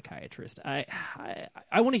love the psychiatrist. I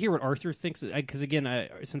want to hear what Arthur thinks because again,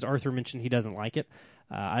 since Arthur mentioned he doesn't like it,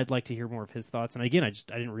 I'd like to hear more of his thoughts. And again, I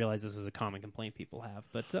didn't realize this is a common complaint people have,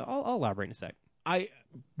 but I'll elaborate in a sec.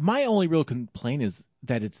 My only real complaint is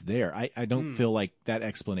that it's there. I don't feel like that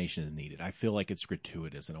explanation is needed. I feel like it's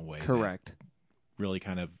gratuitous in a way. Correct. That really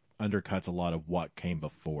kind of undercuts a lot of what came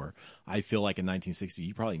before. I feel like in 1960,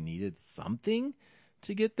 you probably needed something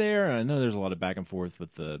to get there. I know there's a lot of back and forth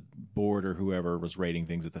with the board or whoever was rating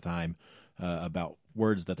things at the time about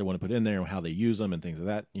words that they want to put in there and how they use them and things like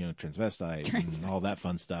that, transvestite and all that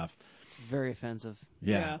fun stuff. It's very offensive.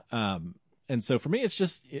 Yeah. And so for me, it's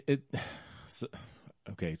just, so,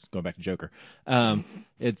 okay, going back to Joker.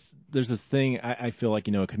 There's this thing, I feel like,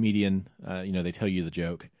 a comedian, they tell you the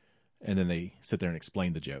joke and then they sit there and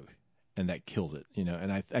explain the joke. And that kills it,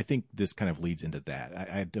 and I think this kind of leads into that.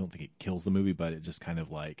 I don't think it kills the movie, but it just kind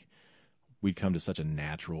of like we'd come to such a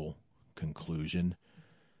natural conclusion,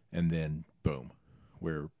 and then boom,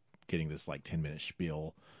 we're getting this like 10-minute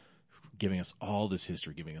spiel, giving us all this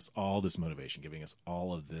history, giving us all this motivation, giving us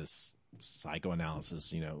all of this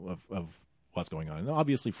psychoanalysis, of what's going on. And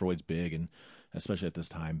obviously Freud's big, and especially at this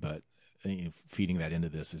time, but feeding that into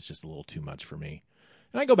this is just a little too much for me.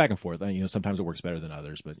 And I go back and forth. Sometimes it works better than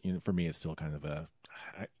others, but for me, it's still kind of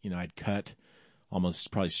I'd cut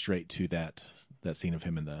almost probably straight to that scene of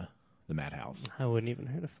him in the madhouse. I wouldn't even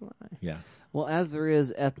hurt a fly. Yeah. Well, as there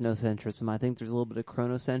is ethnocentrism, I think there's a little bit of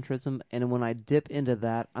chronocentrism, and when I dip into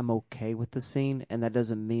that, I'm okay with the scene, and that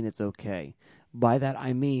doesn't mean it's okay. By that,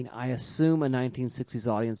 I mean I assume a 1960s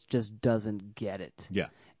audience just doesn't get it. Yeah.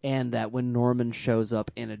 And that when Norman shows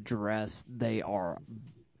up in a dress, they are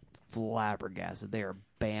flabbergasted. They are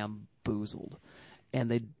bamboozled, and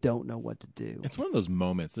they don't know what to do. It's one of those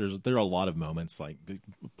moments. There are a lot of moments. Like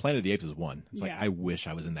Planet of the Apes is one. It's like Yeah. I wish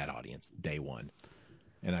I was in that audience day one,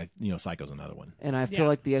 and Psycho's another one. And I feel Yeah.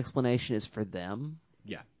 like the explanation is for them,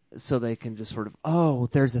 Yeah. so they can just sort of, oh,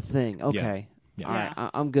 there's a thing. Okay, Yeah. all right, Yeah.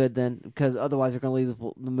 I'm good then, because otherwise they're going to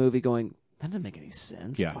leave the movie going, that doesn't make any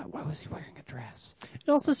sense. Yeah. Why was he wearing a dress? It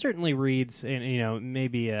also certainly reads, and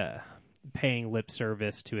maybe paying lip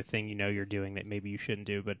service to a thing you're doing that maybe you shouldn't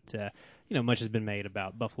do, but much has been made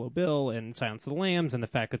about Buffalo Bill and Silence of the Lambs, and the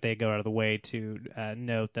fact that they go out of the way to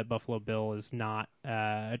note that Buffalo Bill is not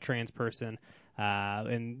a trans person,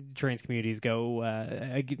 and trans communities go.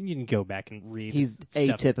 You can go back and read. He's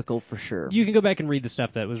stuff atypical for sure. You can go back and read the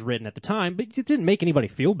stuff that was written at the time, but it didn't make anybody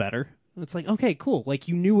feel better. It's like, okay, cool. Like,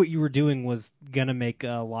 you knew what you were doing was gonna make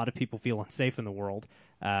a lot of people feel unsafe in the world.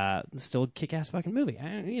 Still a kick-ass fucking movie.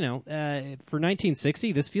 For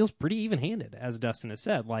 1960, this feels pretty even-handed, as Dustin has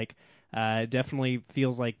said. Like, definitely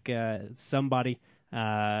feels like somebody.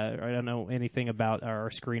 I don't know anything about our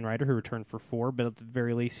screenwriter who returned for 4, but at the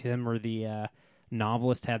very least, him or the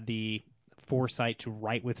novelist had the foresight to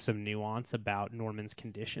write with some nuance about Norman's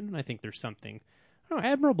condition, and I think there's something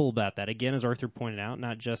admirable about that. Again, as Arthur pointed out,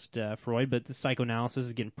 not just Freud, but the psychoanalysis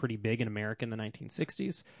is getting pretty big in America in the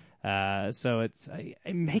 1960s. So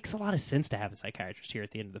it makes a lot of sense to have a psychiatrist here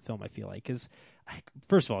at the end of the film, I feel like. Because,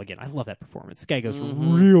 first of all, again, I love that performance. This guy goes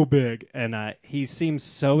real big, and he seems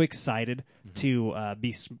so excited to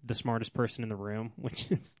be the smartest person in the room, which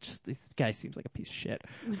is just, this guy seems like a piece of shit.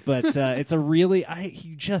 But it's a really,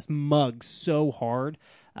 he just mugs so hard.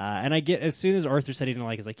 And I get, as soon as Arthur said he didn't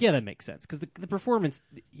like it, it's like, yeah, that makes sense. Because the performance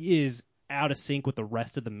is out of sync with the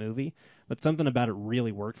rest of the movie, but something about it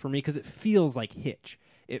really worked for me because it feels like Hitch.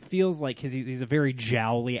 It feels like he's a very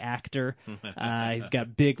jowly actor. He's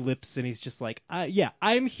got big lips, and he's just like, yeah,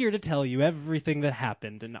 I'm here to tell you everything that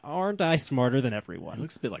happened, and aren't I smarter than It everyone?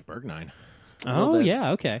 looks a bit like Bergnine. Oh, bit.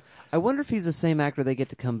 yeah, okay. I wonder if he's the same actor they get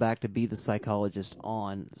to come back to be the psychologist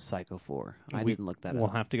on Psycho 4. I didn't look that We'll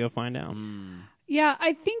up. have to go find out. Yeah,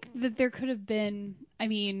 I think that there could have been. I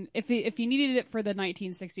mean, if you needed it for the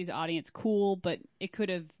 1960s audience, cool, but it could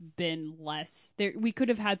have been less. We could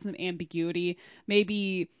have had some ambiguity.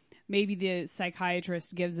 Maybe the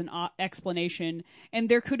psychiatrist gives an explanation, and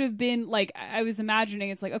there could have been, like, I was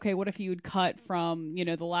imagining, it's like, okay, what if you would cut from,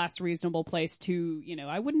 The Last Reasonable Place to,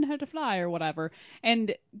 I Wouldn't Have to Fly or whatever.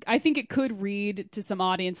 And I think it could read to some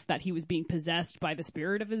audience that he was being possessed by the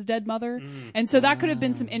spirit of his dead mother. And so that could have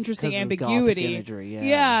been some interesting 'Cause of ambiguity. Gothic imagery,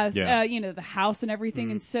 yeah. The house and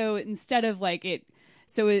everything. And so instead of like it,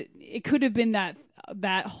 So it could have been that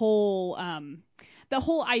whole the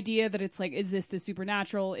whole idea that it's like, is this the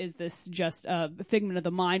supernatural? Is this just a figment of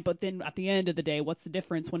the mind? But then at the end of the day, what's the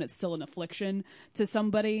difference when it's still an affliction to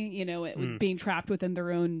somebody, being trapped within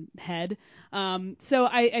their own head? So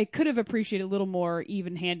I could have appreciated a little more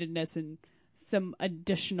even-handedness and some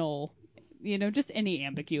additional, just any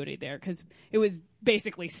ambiguity there, because it was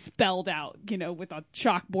basically spelled out, with a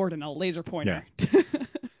chalkboard and a laser pointer. Yeah.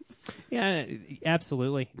 Yeah,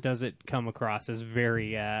 absolutely. Does it come across as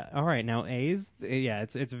very all right? Now A's,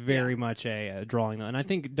 it's very much a drawing, and I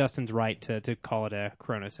think Dustin's right to call it a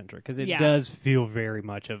chronocentric, because it does feel very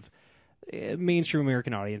much of mainstream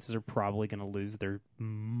American audiences are probably going to lose their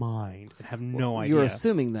mind and have no idea. You're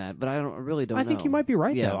assuming that, but I really don't know. I think you might be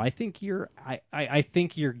right, Yeah. though. I think I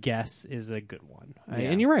think your guess is a good one.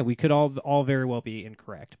 Yeah. And you're right. We could all very well be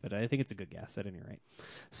incorrect, but I think it's a good guess at any rate.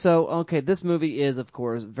 So, okay, this movie is, of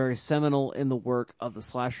course, very seminal in the work of the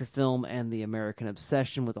slasher film and the American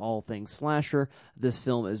obsession with all things slasher. This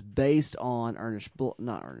film is based on not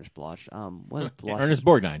Ernest Bloch. What is Bloch? Ernest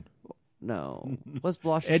Borgnine. No. What's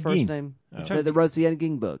Bloch's Ed first Gein. name? Oh. That wrote the Ed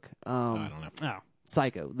Gein book. I don't know. Oh.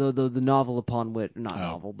 Psycho, the novel upon which, not Oh.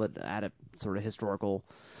 novel, but sort of historical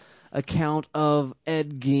account of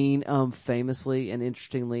Ed Gein, famously and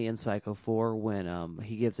interestingly in Psycho 4, when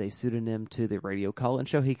he gives a pseudonym to the radio call-in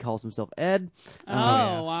show, he calls himself Ed. Oh,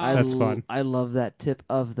 wow. That's fun. I love that tip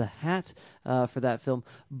of the hat for that film.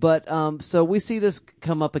 But so we see this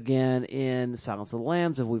come up again in Silence of the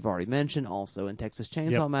Lambs, as we've already mentioned, also in Texas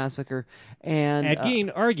Chainsaw Massacre. And Ed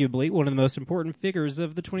Gein, arguably one of the most important figures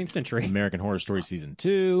of the 20th century. American Horror Story Season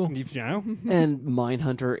 2. You know? and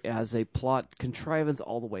Mindhunter as a plot contrivance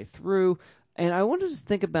all the way through. And I wanted to just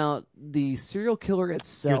think about the serial killer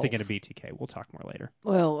itself. You're thinking of BTK. We'll talk more later.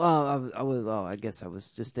 Well, I guess I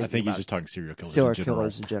was just thinking I think about he's just talking serial killers. serial in general.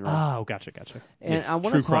 killers in general. Oh, gotcha. And Yes, I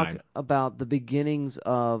want true to talk crime. about the beginnings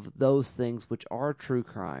of those things which are true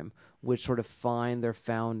crime, which sort of find their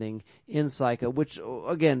founding in Psycho, which,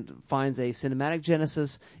 again, finds a cinematic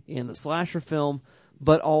genesis in the slasher film,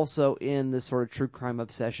 but also in this sort of true crime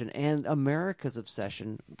obsession and America's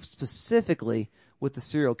obsession, specifically with the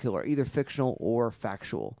serial killer, either fictional or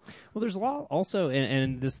factual. Well, there's a lot also,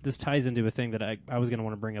 and this ties into a thing that I was going to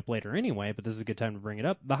want to bring up later anyway, but this is a good time to bring it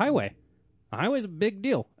up. The highway. The highway's a big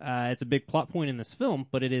deal. It's a big plot point in this film,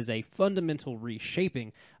 but it is a fundamental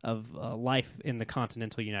reshaping of life in the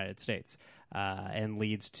continental United States, and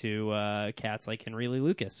leads to cats like Henry Lee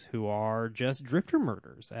Lucas, who are just drifter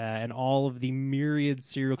murders, and all of the myriad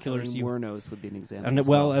serial killers. Wernos would be an example. And as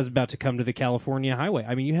well, as about to come to the California highway.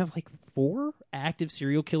 I mean, you have like 4 active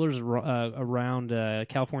serial killers around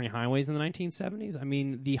California highways in the 1970s. I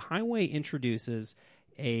mean, the highway introduces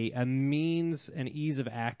a means and ease of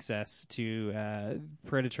access to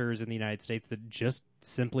predators in the United States that just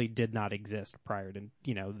simply did not exist prior to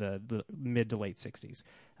the mid to late 60s.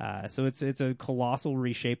 So it's a colossal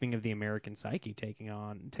reshaping of the American psyche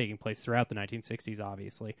taking place throughout the 1960s,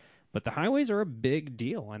 obviously. But the highways are a big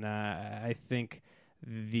deal, and I think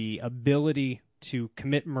the ability to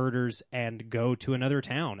commit murders and go to another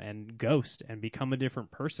town and ghost and become a different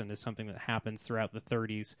person is something that happens throughout the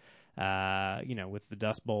 30s, with the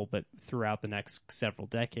Dust Bowl, but throughout the next several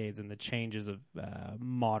decades and the changes of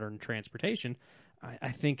modern transportation. I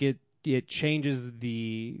think it changes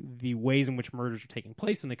the ways in which murders are taking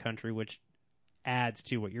place in the country, which adds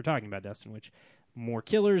to what you're talking about, Dustin, which more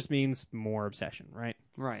killers means more obsession, right?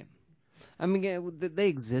 Right. I mean, they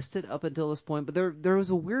existed up until this point, but there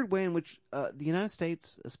was a weird way in which the United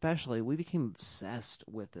States, especially, we became obsessed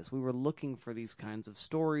with this. We were looking for these kinds of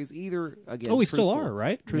stories, either, again, we still are,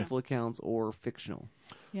 right? Truthful accounts or fictional.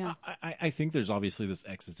 Yeah. I think there's obviously this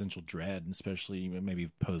existential dread, and especially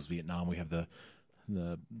maybe post-Vietnam, we have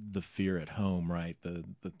the fear at home, right? The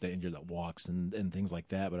danger that walks and things like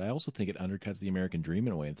that. But I also think it undercuts the American dream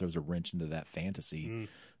in a way and throws a wrench into that fantasy.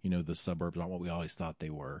 The suburbs aren't what we always thought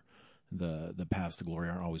they were. The paths to glory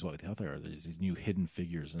aren't always what we thought they are. There's these new hidden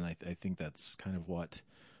figures, and I think that's kind of what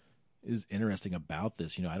is interesting about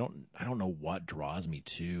this. I don't know what draws me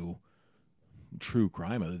to true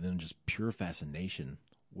crime other than just pure fascination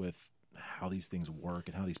with how these things work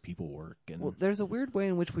and how these people work. And Well, there's a weird way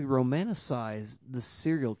in which we romanticize the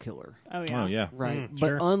serial killer, Oh yeah. oh yeah, right? But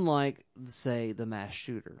sure. unlike, say, the mass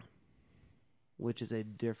shooter, which is a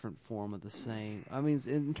different form of the same. I mean,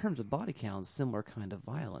 in terms of body count, similar kind of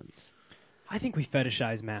violence. I think we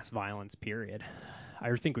fetishize mass violence, period.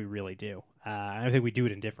 I think we really do. I think we do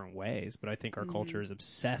it in different ways, but I think our culture is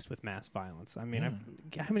obsessed with mass violence. I mean,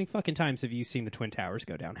 how many fucking times have you seen the Twin Towers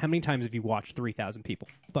go down? How many times have you watched 3,000 people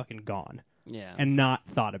fucking gone Yeah. and not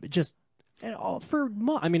thought of it? Just And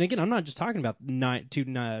I mean, again, I'm not just talking about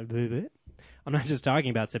I'm not just talking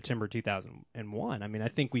about September 2001. I mean, I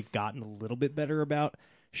think we've gotten a little bit better about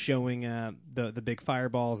showing the big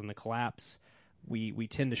fireballs and the collapse. We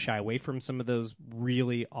tend to shy away from some of those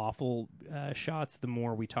really awful shots the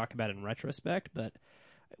more we talk about it in retrospect. But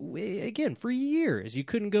again, for years, you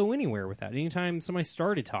couldn't go anywhere without. Anytime somebody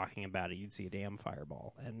started talking about it, you'd see a damn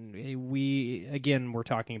fireball. And we're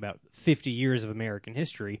talking about 50 years of American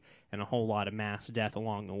history and a whole lot of mass death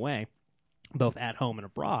along the way, both at home and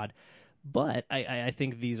abroad. But I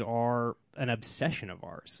think these are an obsession of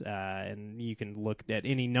ours, and you can look at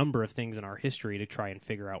any number of things in our history to try and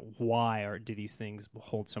figure out why do these things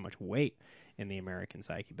hold so much weight in the American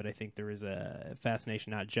psyche. But I think there is a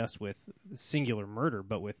fascination not just with singular murder,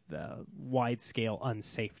 but with wide-scale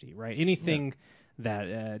unsafety, right? Anything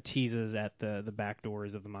that teases at the back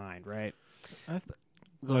doors of the mind, right?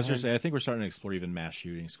 I was just say, I think we're starting to explore even mass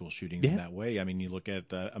shootings, school shootings in that way. I mean, you look at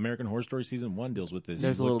American Horror Story Season 1 deals with this.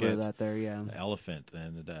 There's a little bit of that there, yeah. Elephant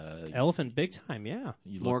and Elephant, big time, yeah.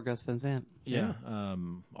 More Gus Van Sant. Yeah.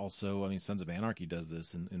 Also, I mean, Sons of Anarchy does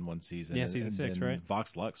this in one season. Yeah, season 6, right?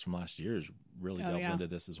 Vox Lux from last year really delves into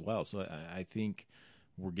this as well. So I think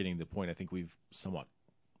we're getting to the point. I think we've somewhat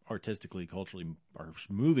artistically, culturally are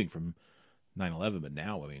moving from 9/11, but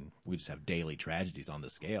now, I mean, we just have daily tragedies on the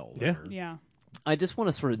scale. Yeah. I just want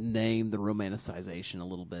to sort of name the romanticization a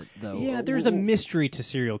little bit, though. Yeah, there's a mystery to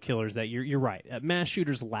serial killers that you're right. Mass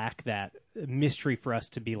shooters lack that mystery for us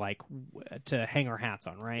to be like to hang our hats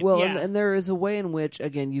on, right? Well, Yeah. and there is a way in which,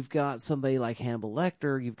 again, you've got somebody like Hannibal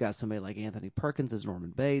Lecter, you've got somebody like Anthony Perkins as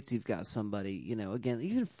Norman Bates, you've got somebody, again,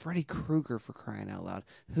 even Freddy Krueger, for crying out loud,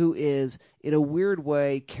 who is, in a weird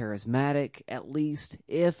way, charismatic, at least,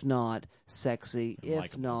 if not sexy,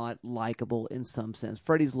 if not likable in some sense.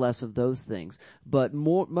 Freddy's less of those things, but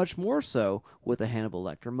much more so with a Hannibal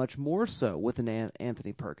Lecter, much more so with an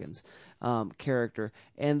Anthony Perkins character.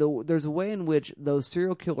 And there's a way in which those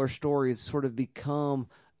serial killer stories sort of become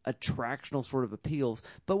attractional sort of appeals.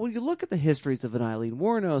 But when you look at the histories of an Eileen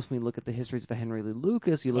Wuornos, when you look at the histories of a Henry Lee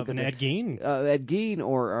Lucas, you look at Ed Gein. Ed Gein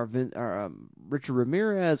or Richard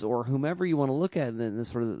Ramirez or whomever you want to look at, and then this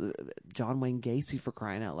sort of John Wayne Gacy, for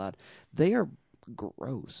crying out loud, they are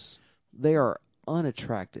gross. They are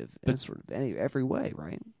unattractive in sort of every way,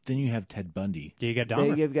 right? Then you have Ted Bundy. Yeah, you got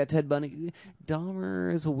Dahmer. You've got Ted Bundy.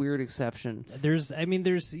 Dahmer is a weird exception.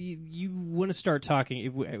 You want to start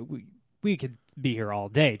talking. We could be here all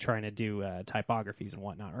day trying to do typographies and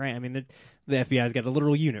whatnot, right? I mean, the FBI's got a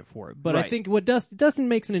literal unit for it. But right. I think what Dustin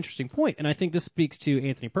makes an interesting point, and I think this speaks to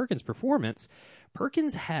Anthony Perkins' performance.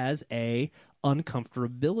 Perkins has a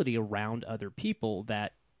uncomfortability around other people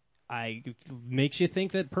that makes you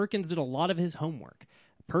think that Perkins did a lot of his homework.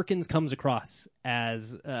 Perkins comes across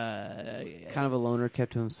as kind of a loner,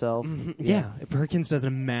 kept to himself. Yeah, Perkins does a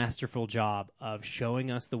masterful job of showing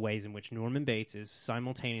us the ways in which Norman Bates is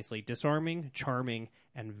simultaneously disarming, charming,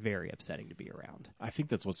 and very upsetting to be around. I think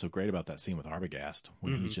that's what's so great about that scene with Arbogast,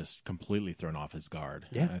 when he's just completely thrown off his guard.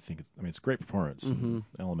 Yeah. I think it's a great performance,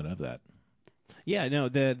 element of that. Yeah, no,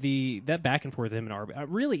 that back and forth with him and Arby.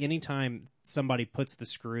 Really, anytime somebody puts the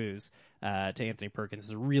screws to Anthony Perkins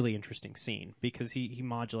is a really interesting scene because he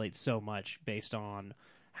modulates so much based on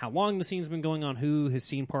how long the scene's been going on, who his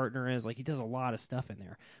scene partner is. Like, he does a lot of stuff in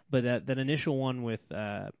there. But that initial one with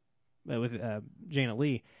Janet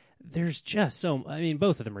Leigh, there's just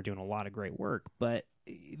both of them are doing a lot of great work, but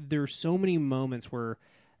there's so many moments where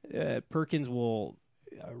Perkins will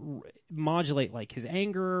modulate like his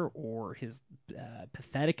anger or his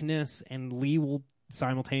patheticness, and Lee will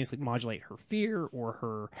simultaneously modulate her fear or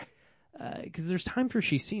her because there's times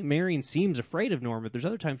where Marion seems afraid of Norm, but there's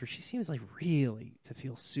other times where she seems like really to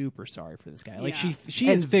feel super sorry for this guy. Like she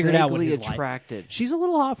has figured out what his attracted. She's a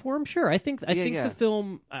little hot for him, sure. I think the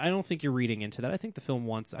film. I don't think you're reading into that. I think the film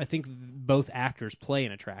wants. I think both actors play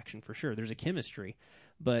an attraction for sure. There's a chemistry.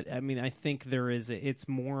 But I mean, I think it's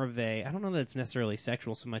more of a. I don't know that it's necessarily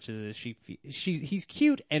sexual so much as he's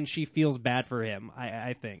cute and she feels bad for him.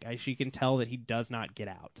 I think she can tell that he does not get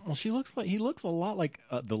out. Well, he looks a lot like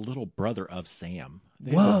the little brother of Sam.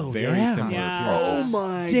 They Whoa, have very similar appearances. Oh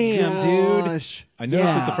my damn, gosh. dude! I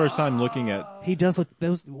noticed it the first time looking at. He does look.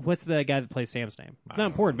 What's the guy that plays Sam's name? It's not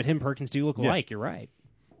important, but him and Perkins do look alike. You're right.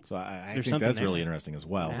 So I There's think something that's there. really interesting as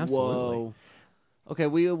well. Absolutely. Whoa. Okay,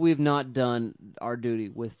 we've not done our duty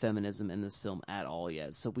with feminism in this film at all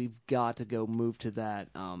yet, so we've got to go move to that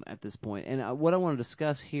at this point. And what I want to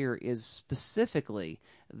discuss here is specifically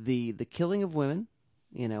the killing of women,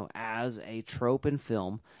 as a trope in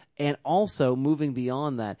film, and also moving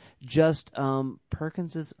beyond that, just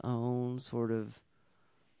Perkins's own sort of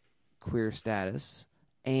queer status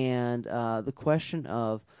and the question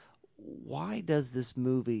of why does this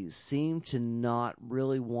movie seem to not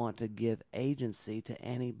really want to give agency to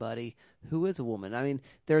anybody who is a woman? I mean,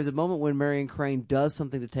 there's a moment when Marion Crane does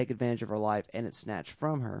something to take advantage of her life, and it's snatched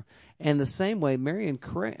from her. And the same way, Vera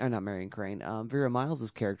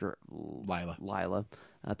Miles' character, Lila,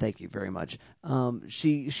 thank you very much.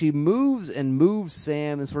 She moves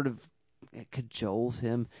Sam and sort of cajoles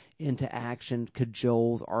him into action,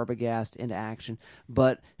 cajoles Arbogast into action,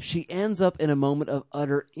 but she ends up in a moment of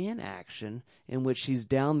utter inaction in which she's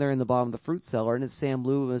down there in the bottom of the fruit cellar, and it's Sam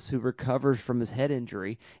Loomis who recovers from his head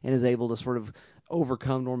injury and is able to sort of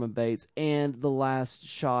overcome Norman Bates. And the last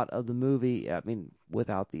shot of the movie, I mean,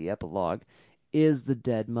 without the epilogue, is the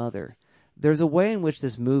dead mother. There's a way in which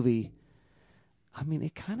this movie, I mean,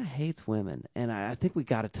 it kind of hates women, and I think we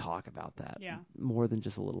got to talk about that more than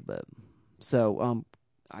just a little bit. So,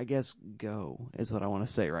 I guess go is what I want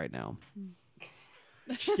to say right now.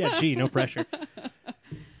 Yeah, gee, no pressure.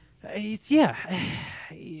 It's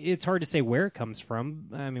hard to say where it comes from.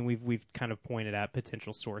 I mean, we've kind of pointed out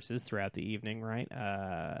potential sources throughout the evening, right?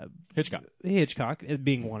 Hitchcock as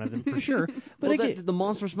being one of them for sure. But Well, the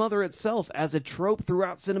monstrous mother itself as a trope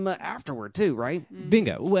throughout cinema afterward too, right?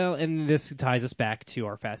 Bingo. Well, and this ties us back to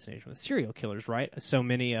our fascination with serial killers, right? So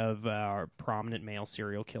many of our prominent male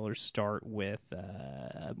serial killers start with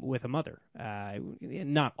a mother.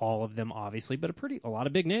 Not all of them, obviously, but a lot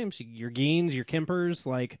of big names. Your Geens, your Kempers,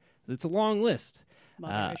 like it's a long list.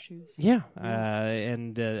 Mother issues. Yeah,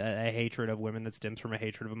 and a hatred of women that stems from a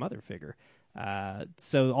hatred of a mother figure.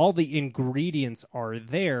 So all the ingredients are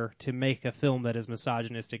there to make a film that is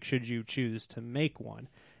misogynistic should you choose to make one.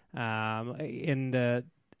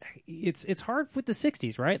 It's hard with the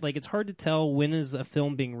 60s, right? Like, it's hard to tell when is a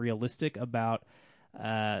film being realistic about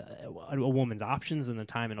a woman's options in the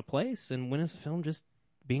time and a place, and when is a film just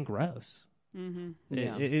being gross. Mm-hmm.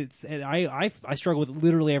 Yeah. I struggle with it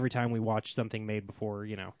literally every time we watch something made before,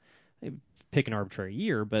 pick an arbitrary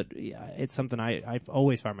year, but it's something I've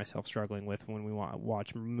always find myself struggling with when we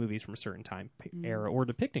watch movies from a certain time era or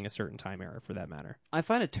depicting a certain time era for that matter. I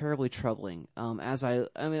find it terribly troubling. I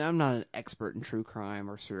mean, I'm not an expert in true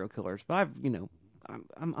crime or serial killers, but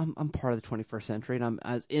I'm part of the 21st century, and I'm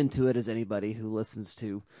as into it as anybody who listens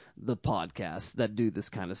to the podcasts that do this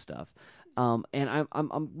kind of stuff. And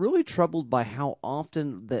I'm really troubled by how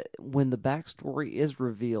often that when the backstory is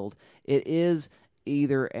revealed, it is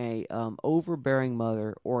either a overbearing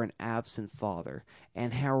mother or an absent father,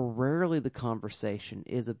 and how rarely the conversation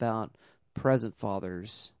is about present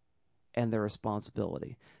fathers and their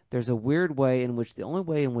responsibility. There's a weird way in which the only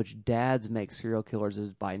way in which dads make serial killers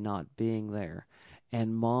is by not being there,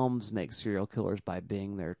 and moms make serial killers by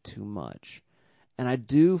being there too much. And I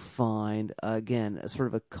do find, again, a sort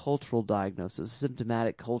of a cultural diagnosis, a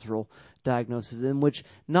symptomatic cultural diagnosis in which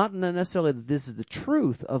not necessarily that this is the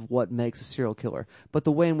truth of what makes a serial killer, but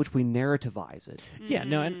the way in which we narrativize it. Yeah,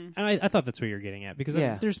 no, and I thought that's what you're getting at, because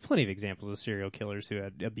there's plenty of examples of serial killers who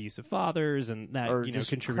had abusive fathers and that Or just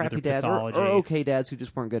contributed to crappy their dads, pathology. or okay dads who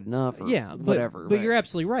just weren't good enough, or whatever. But right? you're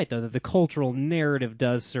absolutely right, though, that the cultural narrative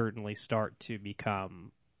does certainly start to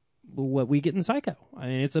become what we get in Psycho. I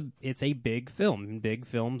mean, it's a big film, and big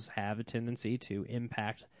films have a tendency to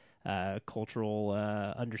impact cultural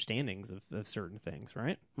understandings of certain things,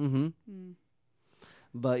 right? Mm-hmm.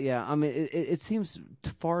 But yeah, I mean, it seems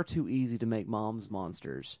far too easy to make moms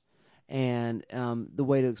monsters, and the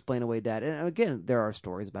way to explain away dad. And again, there are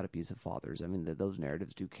stories about abusive fathers. I mean, those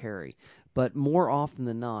narratives do carry, but more often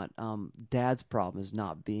than not, dad's problem is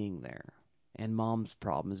not being there, and mom's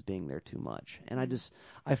problem is being there too much. And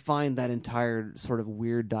I find that entire sort of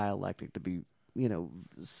weird dialectic to be,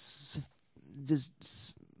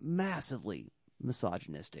 just massively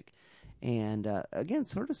misogynistic. And again,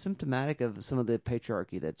 sort of symptomatic of some of the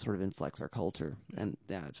patriarchy that sort of inflects our culture. And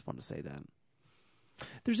yeah, I just want to say that.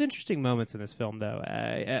 There's interesting moments in this film, though.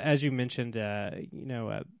 As you mentioned,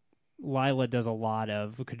 Lila does a lot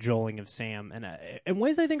of cajoling of Sam, and in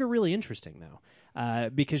ways I think are really interesting, though,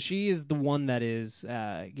 because she is the one that is,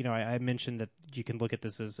 I mentioned that you can look at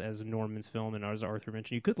this as Norman's film, and as Arthur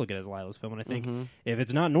mentioned, you could look at it as Lila's film, and I think if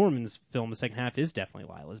it's not Norman's film, the second half is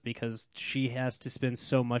definitely Lila's, because she has to spend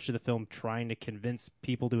so much of the film trying to convince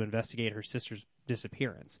people to investigate her sister's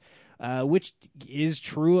disappearance, which is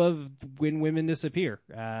true of when women disappear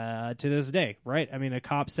to this day, right? I mean, a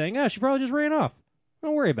cop saying, "Oh, she probably just ran off.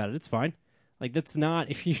 Don't worry about it. It's fine." Like, that's not,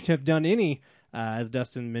 if you have done any, as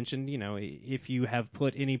Dustin mentioned, if you have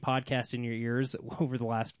put any podcast in your ears over the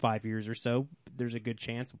last 5 years or so, there's a good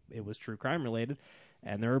chance it was true crime related.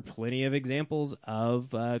 And there are plenty of examples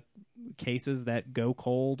of cases that go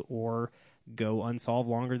cold or go unsolved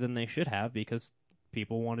longer than they should have because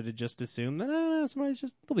people wanted to just assume that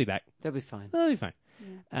they'll be back. That'd be fine. They'll be fine.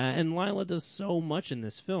 And Lila does so much in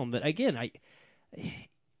this film that, again,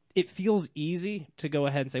 it feels easy to go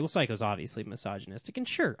ahead and say, well, Psycho's obviously misogynistic. And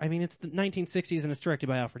sure, I mean, it's the 1960s and it's directed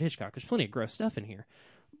by Alfred Hitchcock. There's plenty of gross stuff in here.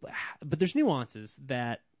 But there's nuances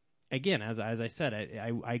that, again, as I said,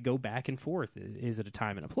 I go back and forth. Is it a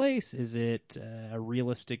time and a place? Is it a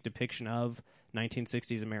realistic depiction of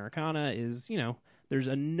 1960s Americana? There's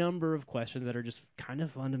a number of questions that are just kind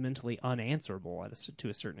of fundamentally unanswerable to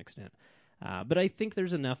a certain extent. But I think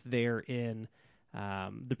there's enough there in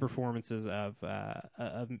the performances of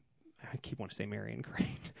I keep wanting to say Marion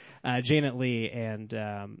Crane, Janet Leigh, and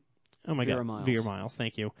Vera Miles. Vera Miles.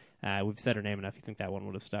 Thank you. We've said her name enough. You think that one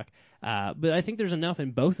would have stuck? But I think there's enough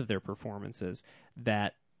in both of their performances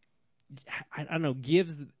that I don't know,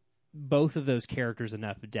 gives both of those characters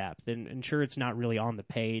enough depth. And sure, it's not really on the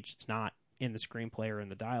page. It's not in the screenplay or in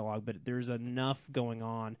the dialogue, but there's enough going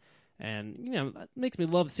on. And, it makes me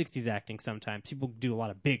love 60s acting sometimes. People do a lot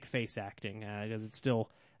of big face acting because it's still,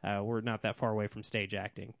 we're not that far away from stage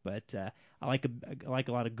acting. But I like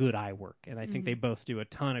a lot of good eye work. And I think they both do a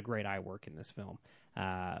ton of great eye work in this film,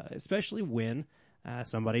 especially when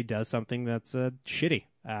somebody does something that's shitty,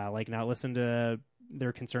 like not listen to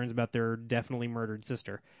their concerns about their definitely murdered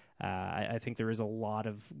sister. I think there is a lot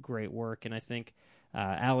of great work. And I think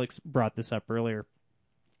Alex brought this up earlier.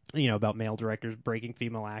 About male directors breaking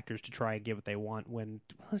female actors to try and get what they want when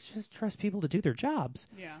let's just trust people to do their jobs.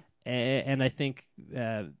 Yeah. And I think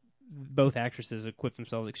both actresses equip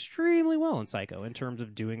themselves extremely well in Psycho in terms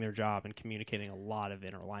of doing their job and communicating a lot of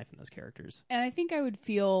inner life in those characters. And I think I would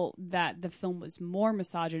feel that the film was more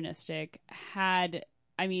misogynistic I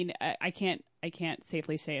can't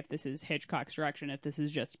safely say if this is Hitchcock's direction, if this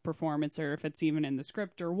is just performance, or if it's even in the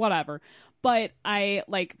script or whatever. But I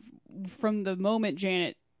from the moment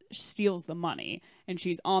Janet steals the money and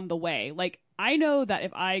she's on the way, I know that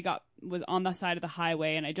if I was on the side of the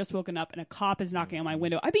highway and I just woken up and a cop is knocking on my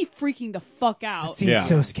window, I'd be freaking the fuck out. That seems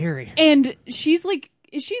so scary. And she's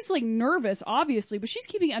nervous, obviously, but she's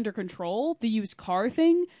keeping it under control. The used car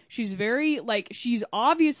thing, she's very she's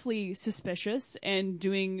obviously suspicious and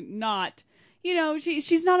doing not,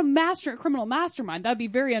 she's not a criminal mastermind. That'd be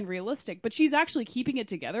very unrealistic, but she's actually keeping it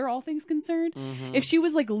together, all things concerned. Mm-hmm. If she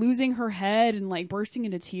was losing her head and bursting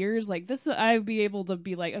into tears this, I'd be able to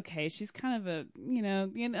be okay, she's kind of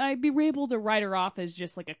I'd be able to write her off as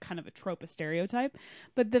just a kind of a trope, a stereotype.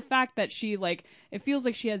 But the fact that she it feels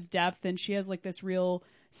like she has depth and she has this real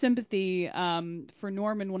sympathy for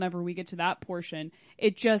Norman whenever we get to that portion,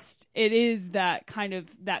 it is that kind of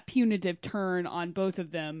that punitive turn on both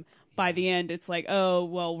of them. By the end, it's oh,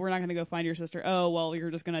 well, we're not going to go find your sister. Oh, well, you're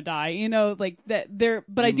just going to die. That there.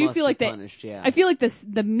 But I do feel like that. Yeah. I feel like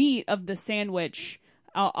the meat of the sandwich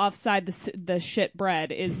offside the shit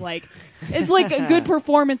bread is it's a good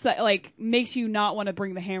performance that makes you not want to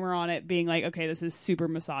bring the hammer on it, being okay, this is super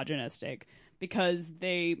misogynistic, because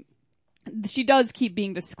she does keep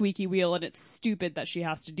being the squeaky wheel, and it's stupid that she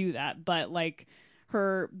has to do that. But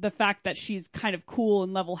the fact that she's kind of cool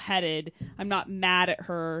and level-headed, I'm not mad at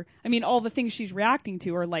her. I mean, all the things she's reacting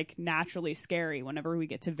to are naturally scary whenever we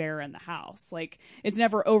get to Vera in the house. It's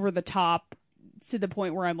never over the top to the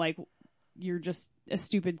point where I'm you're just a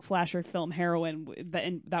stupid slasher film heroine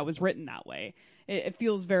that was written that way. It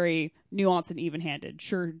feels very nuanced and even-handed.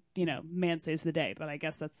 Sure, man saves the day, but I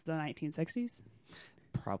guess that's the 1960s.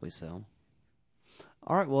 Probably so.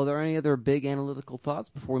 All right, well, are there any other big analytical thoughts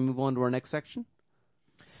before we move on to our next section?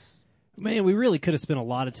 Man, we really could have spent a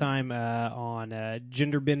lot of time on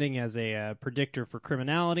gender bending as a predictor for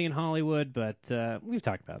criminality in Hollywood, but we've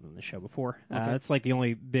talked about it on the show before. Okay. It's the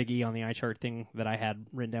only big E on the eye chart thing that I had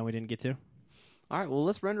written down we didn't get to. All right, well,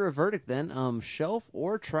 let's render a verdict then. Shelf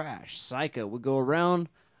or trash? Psycho. We'll go around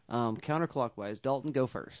counterclockwise. Dalton, go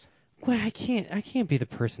first. Well, I can't be the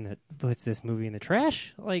person that puts this movie in the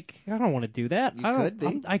trash. I don't want to do that.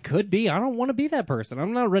 I could be. I don't want to be that person.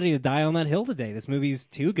 I'm not ready to die on that hill today. This movie's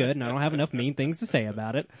too good, and I don't have enough mean things to say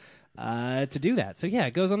about it to do that. So yeah,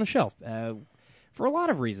 it goes on the shelf for a lot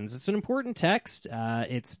of reasons. It's an important text.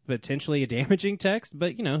 It's potentially a damaging text,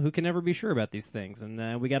 but who can ever be sure about these things?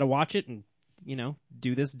 And we got to watch it and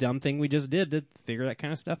do this dumb thing we just did to figure that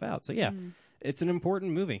kind of stuff out. So yeah. it's an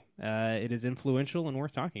important movie. It is influential and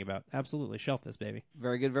worth talking about. Absolutely. Shelf this, baby.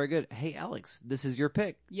 Very good, very good. Hey, Alex, this is your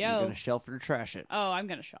pick. Yo. You're going to shelf it or trash it. Oh, I'm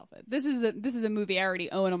gonna shelf it. This is a movie I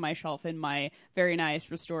already own on my shelf in my very nice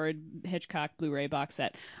restored Hitchcock Blu-ray box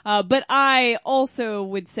set. But I also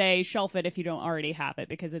would say shelf it if you don't already have it,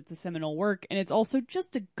 because it's a seminal work and it's also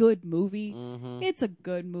just a good movie. It's a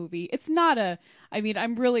good movie. It's not a. I mean,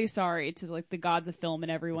 I'm really sorry to like the gods of film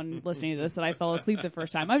and everyone listening to this that I fell asleep the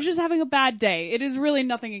first time. I was just having a bad day. It is really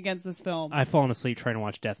nothing against this film. I've fallen asleep trying to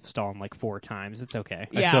watch Death of Stalin like 4 times. It's okay.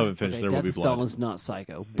 I Yeah. still haven't finished. Okay, There will Death be of blood. Stalin's not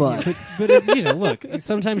Psycho, but But it's, look,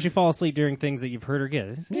 sometimes you fall asleep during things that you've heard or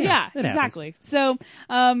good. Yeah, it happens. exactly. So,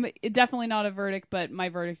 definitely not a verdict, but my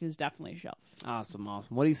verdict is definitely shelf. awesome.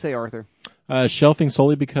 What do you say, Arthur? Shelving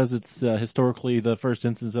solely because it's historically the first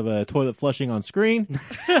instance of a toilet flushing on screen.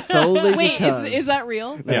 Solely Wait, because is that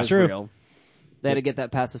real? that's true. real. They had to get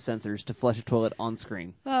that past the censors to flush a toilet on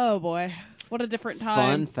screen. Oh boy, what a different Fun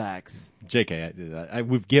time. facts. JK,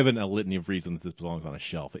 we've given a litany of reasons this belongs on a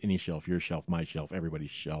shelf. Any shelf, your shelf, my shelf, everybody's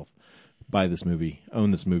shelf. Buy this movie,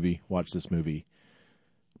 own this movie, watch this movie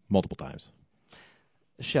multiple times.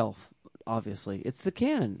 Shelf, obviously. It's the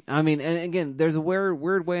canon. I mean, and again, there's a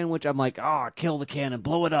weird way in which I'm like, kill the canon,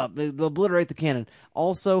 blow it up, obliterate the canon.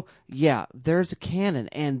 Also, yeah, there's a canon,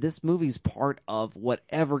 and this movie's part of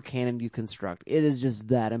whatever canon you construct. It is just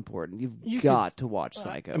that important. You've got to watch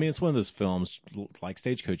Psycho. I mean, it's one of those films like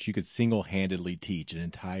Stagecoach. You could single-handedly teach an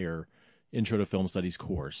entire Intro to Film Studies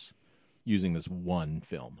course using this one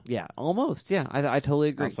film yeah, almost. Yeah, I totally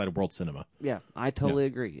agree. outside of world cinema. Yeah, I totally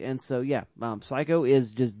agree. And so, yeah, Psycho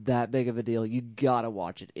is just that big of a deal. You gotta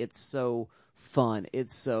watch it. It's so fun.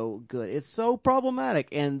 It's so good. It's so problematic.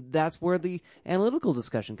 And that's where the analytical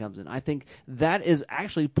discussion comes in. I think that is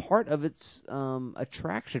actually part of its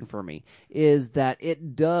attraction for me, is that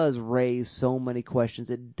it does raise so many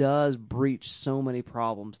questions. It does breach so many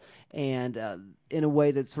problems. And in a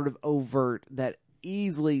way that's sort of overt, that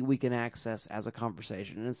easily we can access as a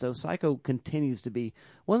conversation. And so Psycho continues to be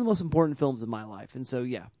one of the most important films in my life. And so,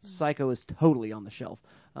 yeah, Psycho is totally on the shelf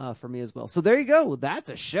for me as well. So there you go.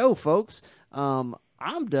 That's a show, folks. I'm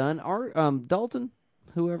done. Dalton,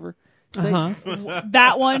 whoever. Say,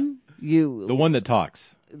 That one. you. The one that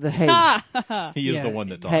talks. Hey, He is Yeah. the one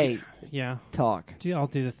that talks. hey, Yeah. talk. I'll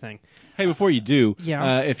do the thing. Hey, before you do,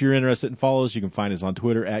 Yeah. if you're interested in follows, you can find us on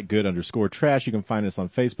Twitter at good_trash. You can find us on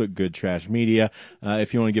Facebook, Good Trash Media.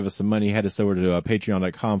 If you want to give us some money, head us over to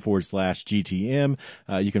patreon.com/GTM.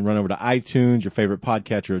 You can run over to iTunes, your favorite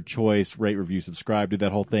podcatcher of choice, rate, review, subscribe, do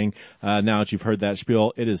that whole thing. Now that you've heard that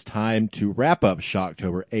spiel, it is time to wrap up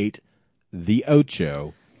Shocktober 8, The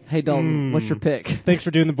Ocho. Hey, Dalton, what's your pick? Thanks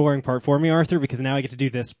for doing the boring part for me, Arthur, because now I get to do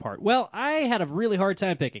this part. Well, I had a really hard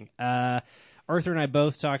time picking. Arthur and I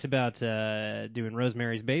both talked about doing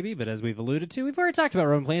Rosemary's Baby, but as we've alluded to, we've already talked about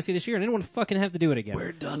Roman Polanski this year, and I didn't want to fucking have to do it again.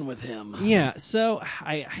 We're done with him. Yeah, so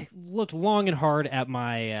I looked long and hard at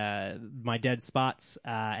my my dead spots,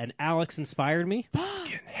 and Alex inspired me.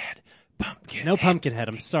 No Pumpkinhead,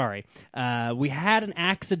 I'm sorry. We had an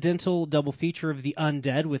accidental double feature of The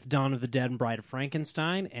Undead with Dawn of the Dead and Bride of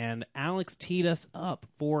Frankenstein, and Alex teed us up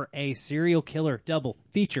for a serial killer double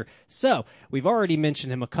feature. So, we've already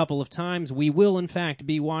mentioned him a couple of times. We will, in fact,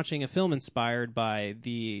 be watching a film inspired by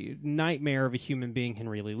the nightmare of a human being,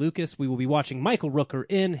 Henry Lee Lucas. We will be watching Michael Rooker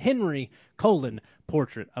in Henry: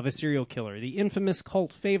 Portrait of a Serial Killer, the infamous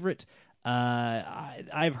cult favorite.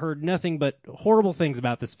 I've heard nothing but horrible things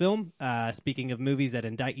about this film. Speaking of movies that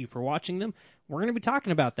indict you for watching them, we're going to be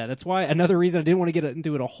talking about that. That's why another reason I didn't want to get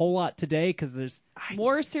into it a whole lot today, because there's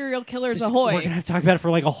More serial killers we're ahoy. going to have to talk about it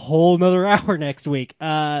for like a whole nother hour next week.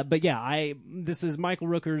 But yeah, this is Michael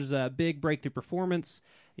Rooker's big breakthrough performance.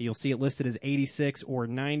 You'll see it listed as 86 or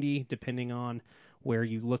 90, depending on where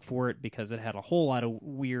you look for it, because it had a whole lot of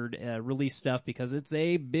weird release stuff, because it's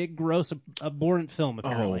a big, gross, abhorrent film,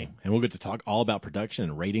 apparently. And we'll get to talk all about production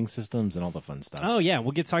and rating systems and all the fun stuff. Oh, yeah.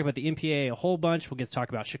 We'll get to talk about the MPAA a whole bunch. We'll get to talk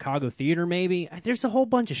about Chicago theater, maybe. There's a whole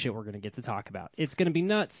bunch of shit we're going to get to talk about. It's going to be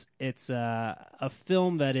nuts. It's a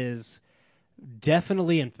film that is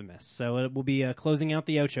definitely infamous. So it will be closing out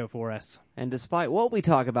the Ocho for us. And despite what we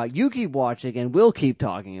talk about, you keep watching, and we'll keep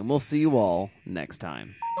talking, and we'll see you all next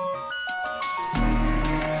time.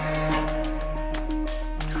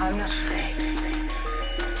 I'm not afraid.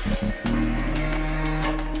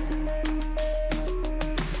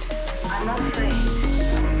 I'm not afraid.